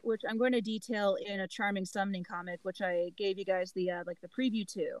mechanic, which I'm going to detail in a charming summoning comic, which I gave you guys the preview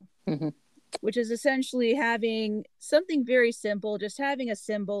to, which is essentially having something very simple, just having a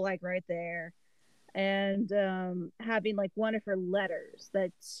symbol like right there, and having like one of her letters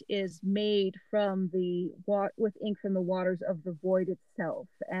that is made from with ink from the waters of the void itself,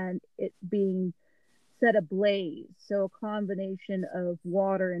 and it being set ablaze. So a combination of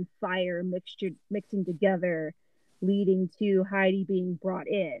water and fire mixing together, leading to Heidi being brought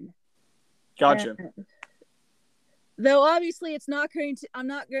in. Gotcha. Though obviously it's not going to. I'm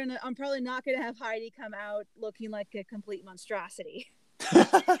probably not going to have Heidi come out looking like a complete monstrosity.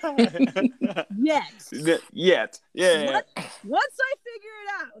 Yet. Yeah. Once I figure it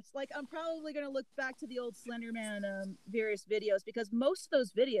out, like I'm probably going to look back to the old Slenderman various videos, because most of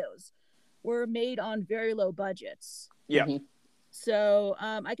those videos were made on very low budgets. Yeah. So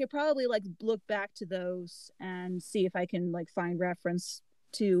I could probably like look back to those and see if I can like find reference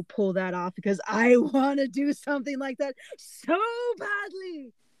to pull that off, because I want to do something like that so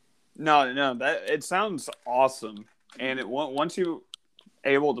badly. No, that it sounds awesome, and once you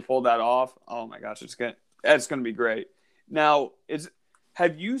able to pull that off, oh my gosh, that's gonna be great. Now,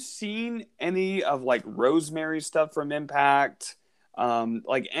 have you seen any of like Rosemary stuff from Impact?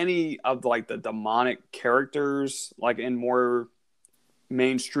 Like any of like the demonic characters, like in more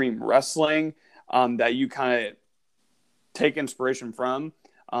mainstream wrestling, that you kind of take inspiration from?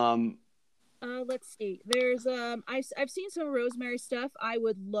 Let's see. There's I've seen some Rosemary stuff. I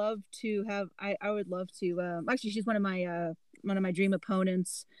would love to have. I would love to. Actually, she's one of my dream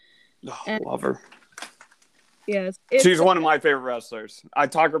opponents. Oh, And, love her. yes, She's one of my favorite wrestlers. I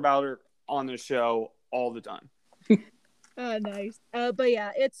talk about her on the show all the time. Nice. But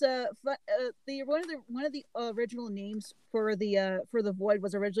yeah, it's the one of the original names for the Void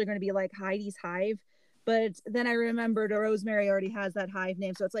was originally going to be like Heidi's Hive, but then I remembered Rosemary already has that Hive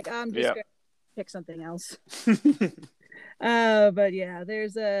name, so it's like I'm just gonna pick something else. But yeah,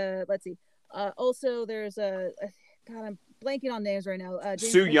 there's let's see. Also there's God, I'm blanking on names right now.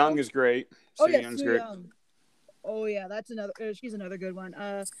 Sue Young is great. Sue Young. Oh yeah, that's another. She's another good one.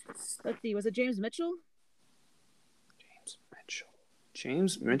 Let's see. Was it James Mitchell?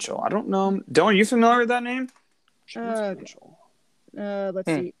 James Mitchell. I don't know him. Dylan, are you familiar with that name? James Mitchell. Let's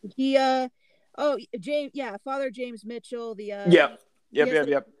see. He James. Yeah, Father James Mitchell. The Yep.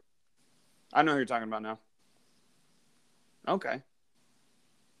 I know who you're talking about now. Okay.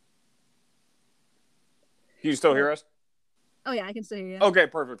 Can you still hear us? Oh yeah, I can still hear you. Okay,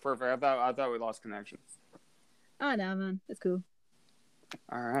 perfect. I thought we lost connection. Oh no, man, it's cool.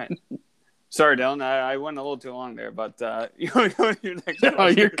 All right. Sorry, Dylan. I went a little too long there, but you want to go to your next question? No,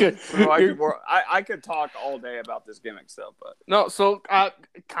 you're good. I could talk all day about this gimmick stuff, but no. So,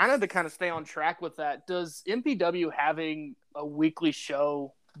 kind of stay on track with that. Does MPW having a weekly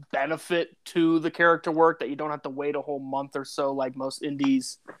show benefit to the character work that you don't have to wait a whole month or so like most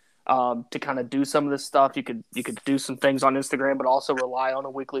indies to kind of do some of this stuff? You could do some things on Instagram, but also rely on a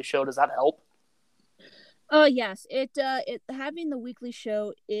weekly show. Does that help? Yes, it having the weekly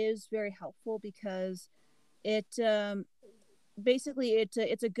show is very helpful because it basically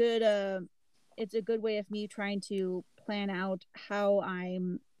it's a good way of me trying to plan out how I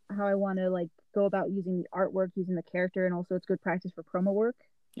want to like go about using the artwork, using the character, and also it's good practice for promo work.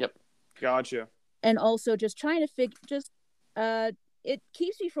 Yep, gotcha. And also just trying to it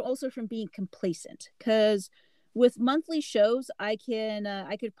keeps me from being complacent because with monthly shows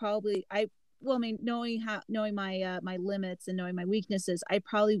knowing my limits and knowing my weaknesses, I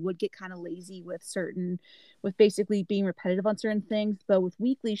probably would get kind of lazy with basically being repetitive on certain things. But with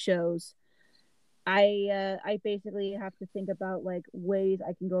weekly shows, I basically have to think about like ways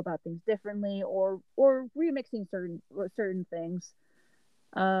I can go about things differently or remixing certain things.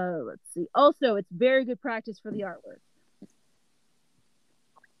 Let's see. Also, it's very good practice for the artwork.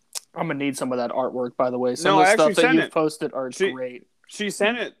 I'm gonna need some of that artwork, by the way. Some of the stuff that you've posted are great. She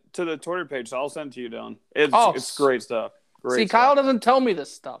sent it to the Twitter page, so I'll send it to you, Dylan. It's great stuff. Kyle doesn't tell me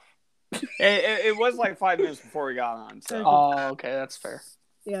this stuff. It was like 5 minutes before we got on. So. Oh, okay, that's fair.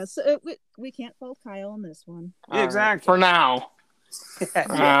 Yeah, so we can't fault Kyle on this one. Yeah, exactly. For now.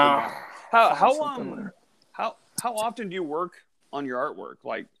 How often do you work on your artwork?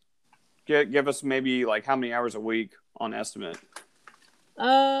 Like, give us maybe like how many hours a week on estimate?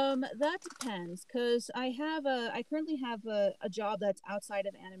 That depends because I currently have a job that's outside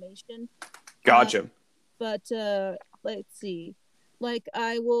of animation. Gotcha. But let's see. Like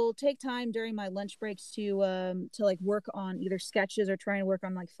I will take time during my lunch breaks to like work on either sketches or trying to work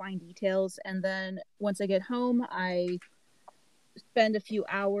on like fine details, and then once I get home, I spend a few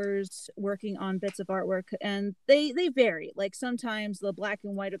hours working on bits of artwork, and they vary. Like sometimes the black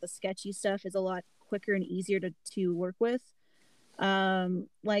and white or the sketchy stuff is a lot quicker and easier to work with. That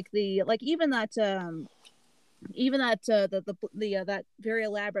very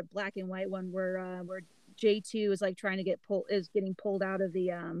elaborate black and white one where J2 is like trying to getting pulled out of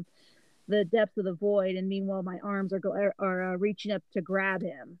the depths of the void, and meanwhile my arms are reaching up to grab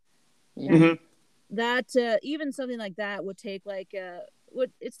him. Mm-hmm. That even something like that would take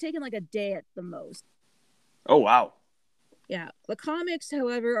it's taken like a day at the most. Oh wow. Yeah, the comics,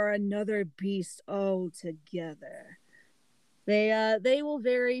 however, are another beast altogether. They will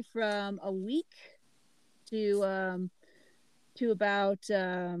vary from a week to about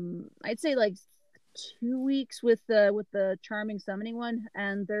I'd say like 2 weeks with the charming summoning one,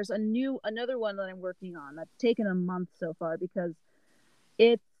 and there's another one that I'm working on that's taken a month so far because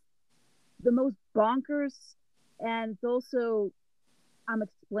it's the most bonkers, and it's also I'm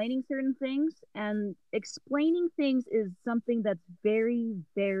explaining certain things, and explaining things is something that's very,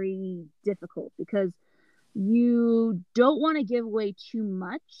 very difficult because you don't want to give away too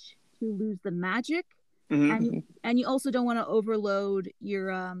much to lose the magic. Mm-hmm. And you also don't want to overload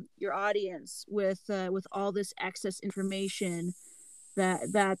your audience with all this excess information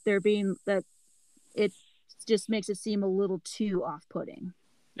that it just makes it seem a little too off-putting.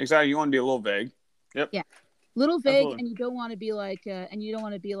 Exactly, you want to be a little vague. Yep. Yeah, little vague. Absolutely. And you don't want to be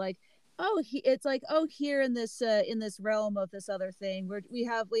like it's like, oh, here in this realm of this other thing, where we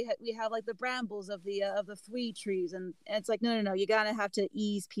have like the brambles of the three trees, and it's like, no, you gotta have to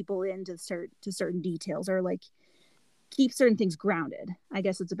ease people into certain details, or like keep certain things grounded. I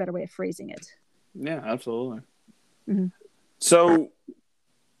guess it's a better way of phrasing it. Yeah, absolutely. Mm-hmm. So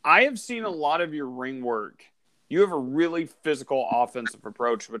I have seen a lot of your ring work. You have a really physical offensive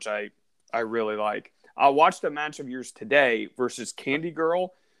approach, which I really like. I watched a match of yours today versus Candy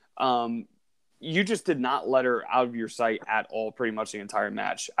Girl. You just did not let her out of your sight at all pretty much the entire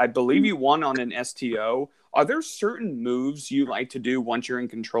match. I believe you won on an STO. Are there certain moves you like to do once you're in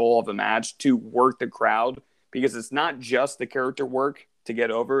control of a match to work the crowd? Because it's not just the character work to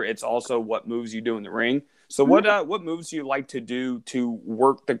get over, it's also what moves you do in the ring. So what moves do you like to do to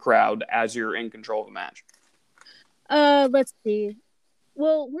work the crowd as you're in control of a match? Let's see.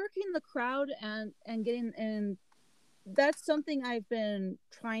 Well, working the crowd and getting, and that's something I've been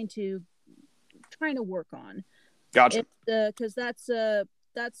trying to work on. Gotcha. Because that's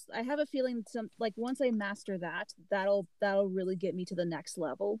I have a feeling once I master that, that'll really get me to the next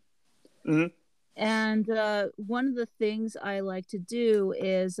level. Mm-hmm. And one of the things I like to do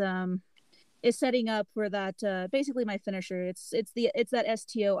is setting up for that. Basically, my finisher. It's that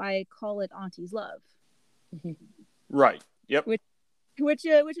STO. I call it Auntie's Love. Right. Yep. Which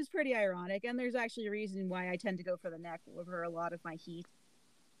is pretty ironic, and there's actually a reason why I tend to go for the neck over a lot of my heat.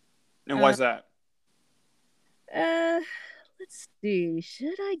 And why's that? Let's see.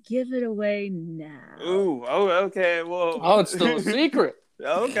 Should I give it away now? Ooh. Oh. Okay. Well. Oh, it's still a secret.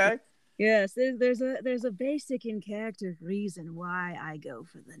 Okay. Yes, there's a basic in character reason why I go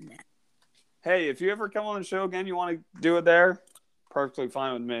for the neck. Hey, if you ever come on the show again, you want to do it there? Perfectly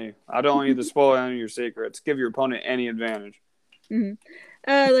fine with me. I don't want you to spoil any of your secrets. Give your opponent any advantage. Mm-hmm.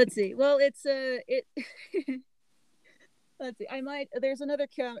 Let's see. Well, it's let's see. There's another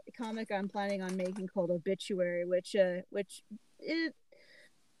comic I'm planning on making called Obituary, which it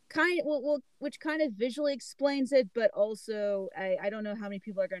kind of visually explains it, but also I don't know how many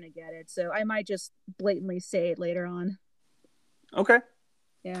people are going to get it, so I might just blatantly say it later on. Okay.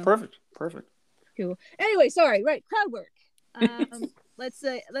 Yeah. Perfect. Cool. Anyway, sorry. Right, crowd work. Let's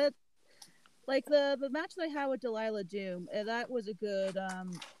say that, like the match that I had with Delilah Doom, that was a good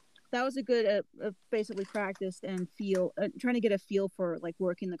basically practice and trying to get a feel for like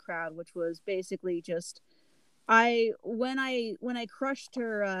working the crowd, which was basically just when I crushed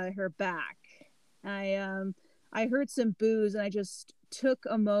her back, I heard some boos, and I just took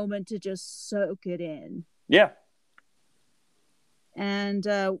a moment to just soak it in. Yeah. And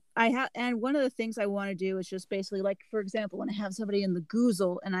and one of the things I want to do is just basically, like, for example, when I have somebody in the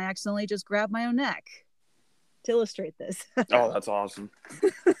goozle and I accidentally just grab my own neck to illustrate this. Oh, that's awesome.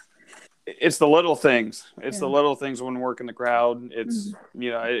 It's the little things. It's the little things when working the crowd. It's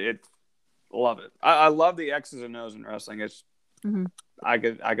love it. I love the X's and O's in wrestling. It's I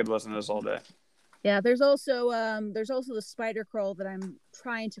could listen to this all day. Yeah, there's also the spider crawl that I'm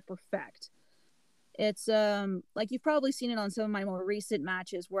trying to perfect. It's like you've probably seen it on some of my more recent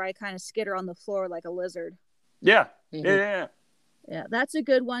matches where I kind of skitter on the floor like a lizard. Yeah. Mm-hmm. Yeah, that's a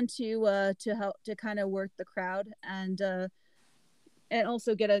good one to help to kind of work the crowd and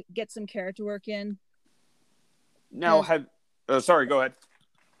also get some character work in. Now sorry, go ahead.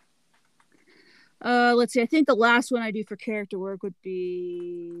 Let's see. I think the last one I do for character work would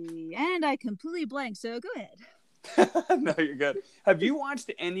be, and I completely blank. So go ahead. No, you're good. Have you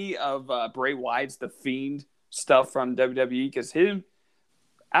watched any of Bray Wyatt's The Fiend stuff from WWE? Because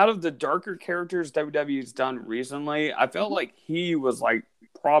out of the darker characters WWE's done recently, I felt like he was like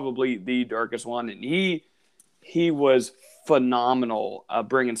probably the darkest one, and he was phenomenal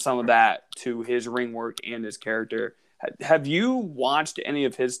bringing some of that to his ring work and his character. Have you watched any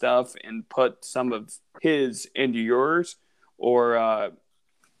of his stuff and put some of his into yours, or?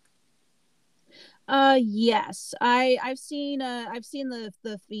 Yes, I've seen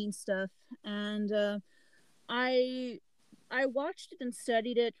the Fiend stuff, and I watched it and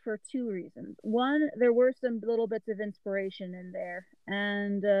studied it for two reasons. One, there were some little bits of inspiration in there,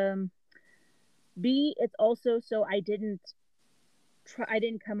 and B, it's also so I didn't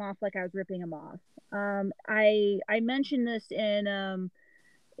come off like I was ripping him off. I mentioned this in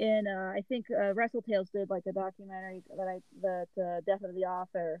I think WrestleTales did like a documentary that Death of the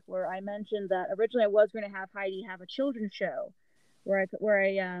Author, where I mentioned that originally I was going to have Heidi have a children's show where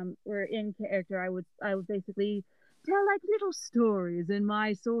in character I would basically tell like little stories in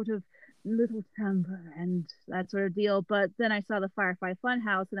my sort of little temper and that sort of deal. But then I saw the Firefly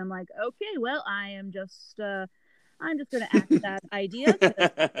Funhouse and I'm like, okay, well, I'm just going to act that idea.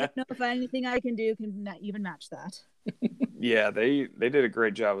 I don't know if anything I can do can even match that. Yeah, they did a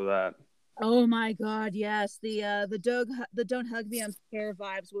great job of that. Oh my God, yes. The Don't Hug Me, I'm Scared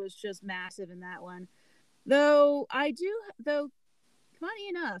vibes was just massive in that one. Though funny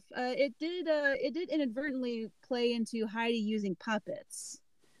enough, it did inadvertently play into Heidi using puppets.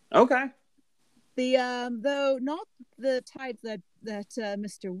 Okay. The though not the type that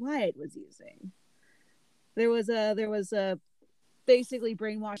Mr. Wyatt was using. There was a basically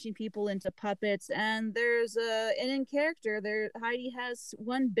brainwashing people into puppets, and and in character there Heidi has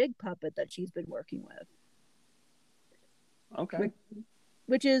one big puppet that she's been working with. Okay.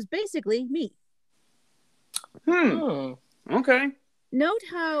 Which is basically me. Okay. Note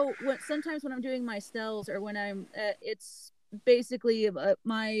how sometimes when I'm doing my stills or when I'm it's basically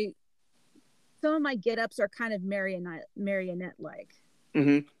my some of my get-ups are kind of marionette like.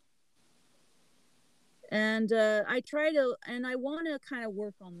 Mm-hmm. And I want to kind of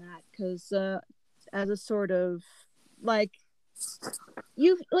work on that because as a sort of like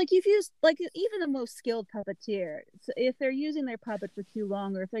you've used like even the most skilled puppeteer, if they're using their puppet for too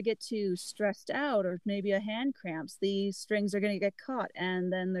long or if they get too stressed out or maybe a hand cramps, the strings are going to get caught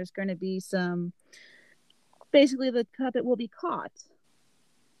and then there's going to be basically the puppet will be caught.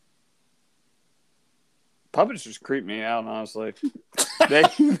 Puppets just creep me out, honestly. they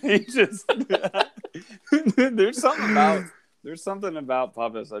just there's something about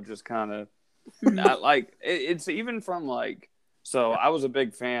puppets that just kind of like it's even from like. So I was a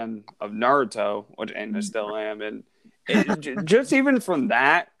big fan of Naruto, and I still am, and just even from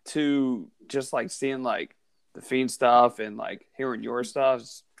that to just like seeing like the Fiend stuff and like hearing your stuff,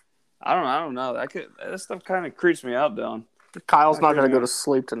 I don't know. That stuff kind of creeps me out, Dylan. Kyle's not gonna go to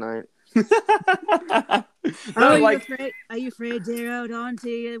sleep tonight. Are you afraid they're out onto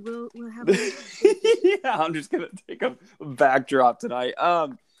you? We'll have yeah, I'm just gonna take a backdrop tonight.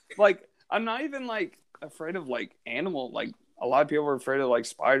 Like I'm not even like afraid of like animal. Like a lot of people are afraid of like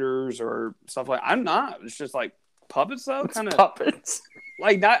spiders or stuff like. I'm not. It's just like puppets though. Kind of puppets.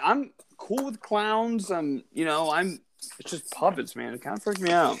 Like that. I'm cool with clowns. It's just puppets, man. It kind of freaks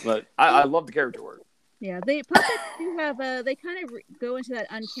me out, but I love the character work. Yeah, puppets do have they kind of go into that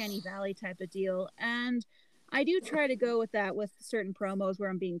uncanny valley type of deal, and I do try to go with that with certain promos where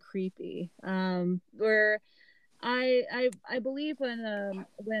I'm being creepy. Where I believe when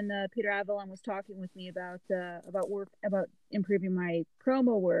Peter Avalon was talking with me about improving my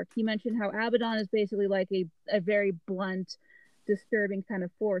promo work, he mentioned how Abaddon is basically like a very blunt, disturbing kind of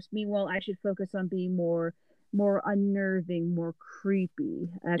force. Meanwhile, I should focus on being more unnerving, more creepy,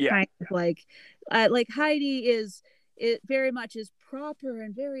 kind of like Heidi it very much is proper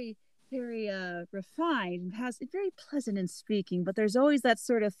and very very refined, has very pleasant in speaking, but there's always that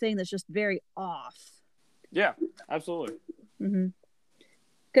sort of thing that's just very off. Yeah, absolutely.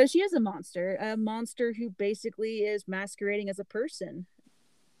 Because she is a monster who basically is masquerading as a person.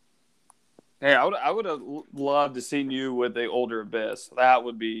 Hey, I would have loved to seen you with the older Abyss. That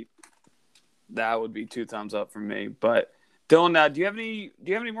would be 2 thumbs up for me. But Dylan, do you have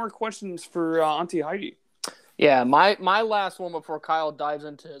any more questions for Auntie Heidi? Yeah, my last one before Kyle dives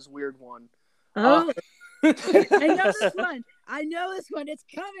into his weird one. Oh, I know this one. It's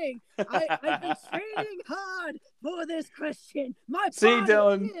coming. I've been training hard for this question. My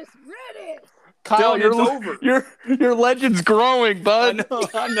Dylan is ready. Kyle, Dylan, your legend's growing, bud.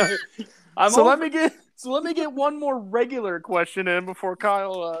 I know. Let me get one more regular question in before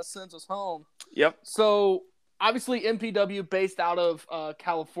Kyle sends us home. Yep. So obviously MPW based out of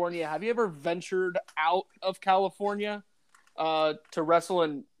California. Have you ever ventured out of California to wrestle,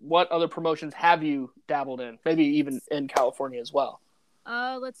 and what other promotions have you dabbled in? Maybe even in California as well.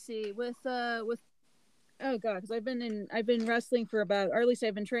 Let's see. With oh god, because I've been wrestling for about, or at least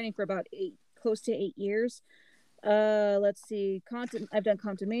I've been training for about close to 8 years. Let's see. I've done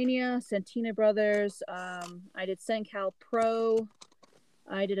Contamania, Santina Brothers. I did Sencal Pro.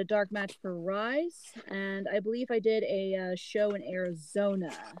 I did a dark match for Rise, and I believe I did a show in Arizona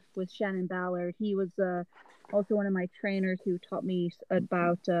with Shannon Ballard. He was also one of my trainers who taught me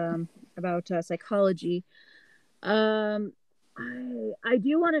about psychology. I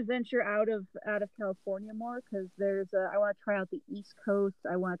do want to venture out of California more because I want to try out the East Coast.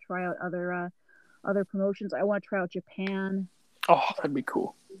 I want to try out other promotions. I want to try out Japan. Oh, that'd be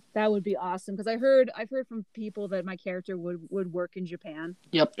cool. That would be awesome because I've heard from people that my character would work in Japan.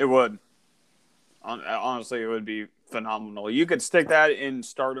 Yep, it would. Honestly, it would be phenomenal. You could stick that in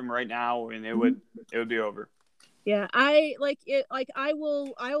Stardom right now, and it would be over. Yeah, I like it. Like I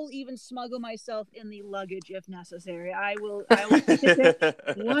will even smuggle myself in the luggage if necessary. I will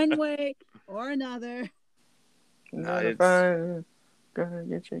one way or another. Gonna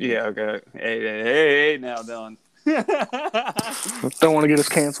get you. Yeah, okay. Hey, now, Dylan. Don't want to get us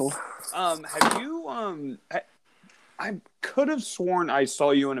canceled. Have you I could have sworn I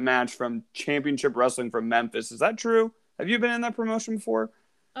saw you in a match from Championship Wrestling from Memphis. Is that true? Have you been in that promotion before?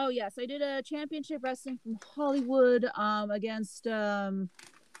 Oh yes, I did a Championship Wrestling from Hollywood against okay,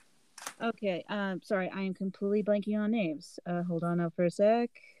 sorry, I am completely blanking on names. Hold on now for a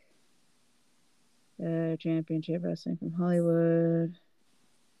sec. Championship Wrestling from Hollywood.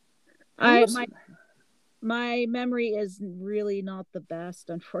 My memory is really not the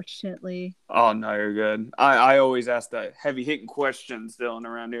best, unfortunately. Oh no, you're good. I always ask the heavy hitting questions, Dylan,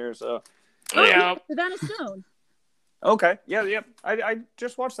 around here. So Yeah. Savannah Stone. okay, yeah. I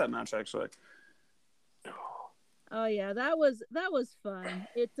just watched that match actually. Oh yeah, that was fun.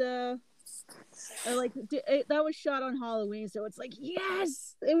 That was shot on Halloween, so it's like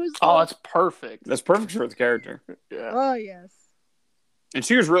yes, it was. Oh, it's perfect. That's perfect for the character. Yeah. Oh yes. And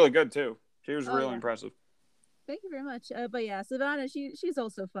she was really good too. She was really yeah. impressive. Thank you very much. But yeah, Savannah, she's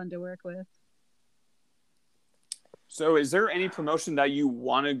also fun to work with. So, is there any promotion that you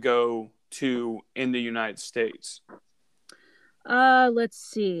want to go to in the United States? Let's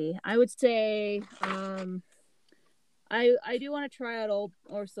see. I would say, I do want to try out all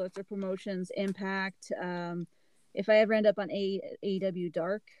sorts of promotions. Impact. If I ever end up on AEW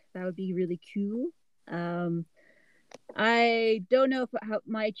Dark, that would be really cool. I don't know how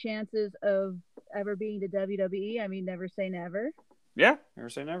my chances of ever being to WWE. I mean, never say never. Yeah, never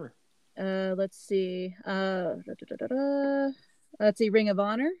say never. Let's see. Let's see. Ring of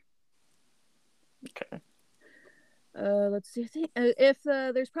Honor. Okay. Let's see. I think if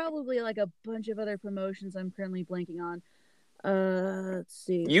there's probably like a bunch of other promotions I'm currently blanking on. Let's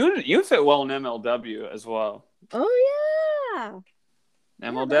see. You fit well in MLW as well. Oh yeah.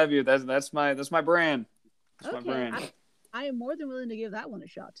 MLW. That's my brand. That's my brand. I am more than willing to give that one a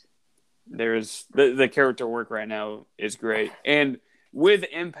shot. There's the character work right now is great, and with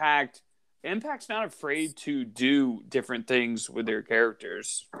Impact's not afraid to do different things with their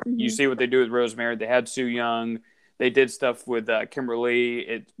characters. Mm-hmm. You see what they do with Rosemary. They had Su Yung. They did stuff with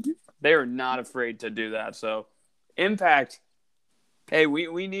Kimberly. They are not afraid to do that. So, Impact, hey,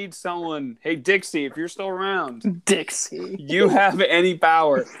 we need someone. Hey, Dixie, if you're still around. Dixie. You have any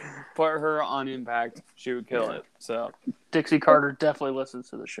power. Put her on Impact. She would kill it. So Dixie Carter definitely listens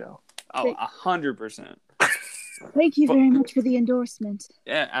to the show. Oh, 100%. Thank you very much for the endorsement.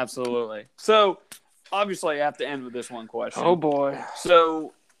 Yeah, absolutely. So, obviously, I have to end with this one question. Oh, boy.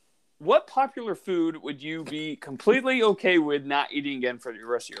 So, what popular food would you be completely okay with not eating again for the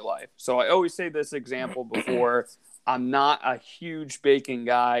rest of your life? So, I always say this example before. I'm not a huge bacon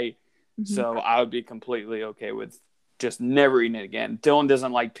guy, so I would be completely okay with just never eating it again. Dylan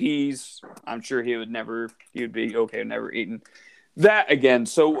doesn't like peas. I'm sure he would be okay with never eating that again.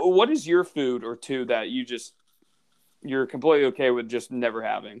 So what is your food or two that you're completely okay with just never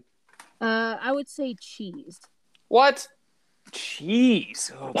having? I would say cheese. What?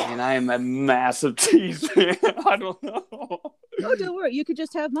 Cheese? Oh man, I am a massive cheese fan. I don't know. Oh, don't worry. You could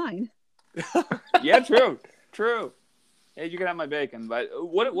just have mine. Yeah, true. Hey, you can have my bacon, but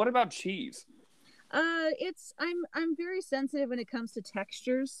what about cheese? I'm very sensitive when it comes to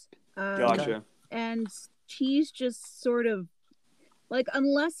textures. Gotcha. And cheese just sort of like,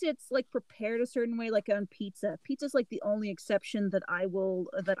 unless it's like prepared a certain way, like on pizza. Pizza's like the only exception that I will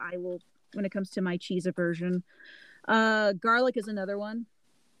when it comes to my cheese aversion. Garlic is another one.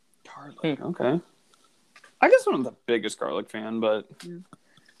 Garlic, okay. I guess I'm not the biggest garlic fan, but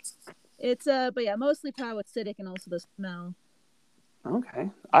it's but yeah, mostly probably acidic and also the smell. Okay,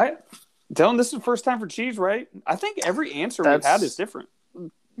 Dylan, this is the first time for cheese, right? I think every answer we've had is different.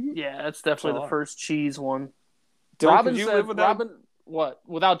 Yeah, it's definitely the first cheese one. Dylan, Robin said, what?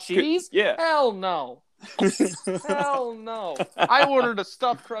 Without cheese? Yeah. Hell no. Hell no. I ordered a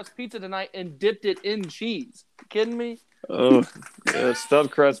stuffed crust pizza tonight and dipped it in cheese. You kidding me? Oh, yeah,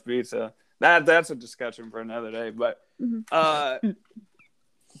 stuffed crust pizza. That's a discussion for another day. But Dylan,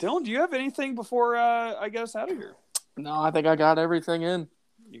 do you have anything before I get us out of here? No, I think I got everything in.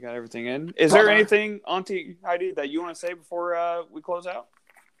 You got everything in? Is there anything, Auntie Heidi, that you want to say before we close out?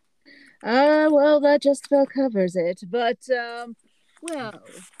 Well, that just about covers it. But, well,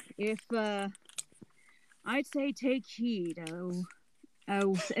 if, I'd say take heed,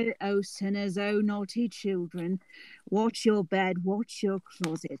 oh sinners, oh naughty children. Watch your bed, watch your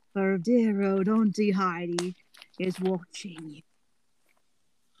closet, for dear old Auntie Heidi is watching you.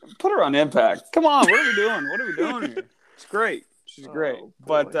 Put her on Impact. Come on, what are we doing here? It's great. She's great.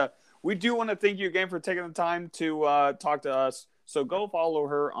 But we do want to thank you again for taking the time to talk to us. So go follow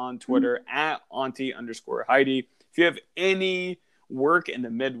her on Twitter at Auntie_Heidi. If you have any work in the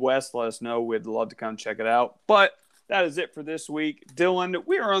Midwest, let us know. We'd love to come check it out. But that is it for this week. Dylan,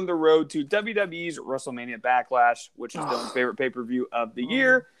 we are on the road to WWE's WrestleMania Backlash, which is Dylan's favorite pay-per-view of the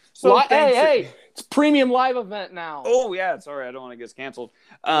year. So hey, it's premium live event now. Oh, yeah, sorry, I don't want to get canceled.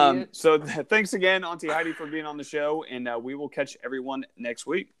 So thanks again, Auntie Heidi, for being on the show, and we will catch everyone next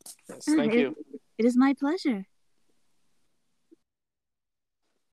week. Yes, thank you. It is my pleasure.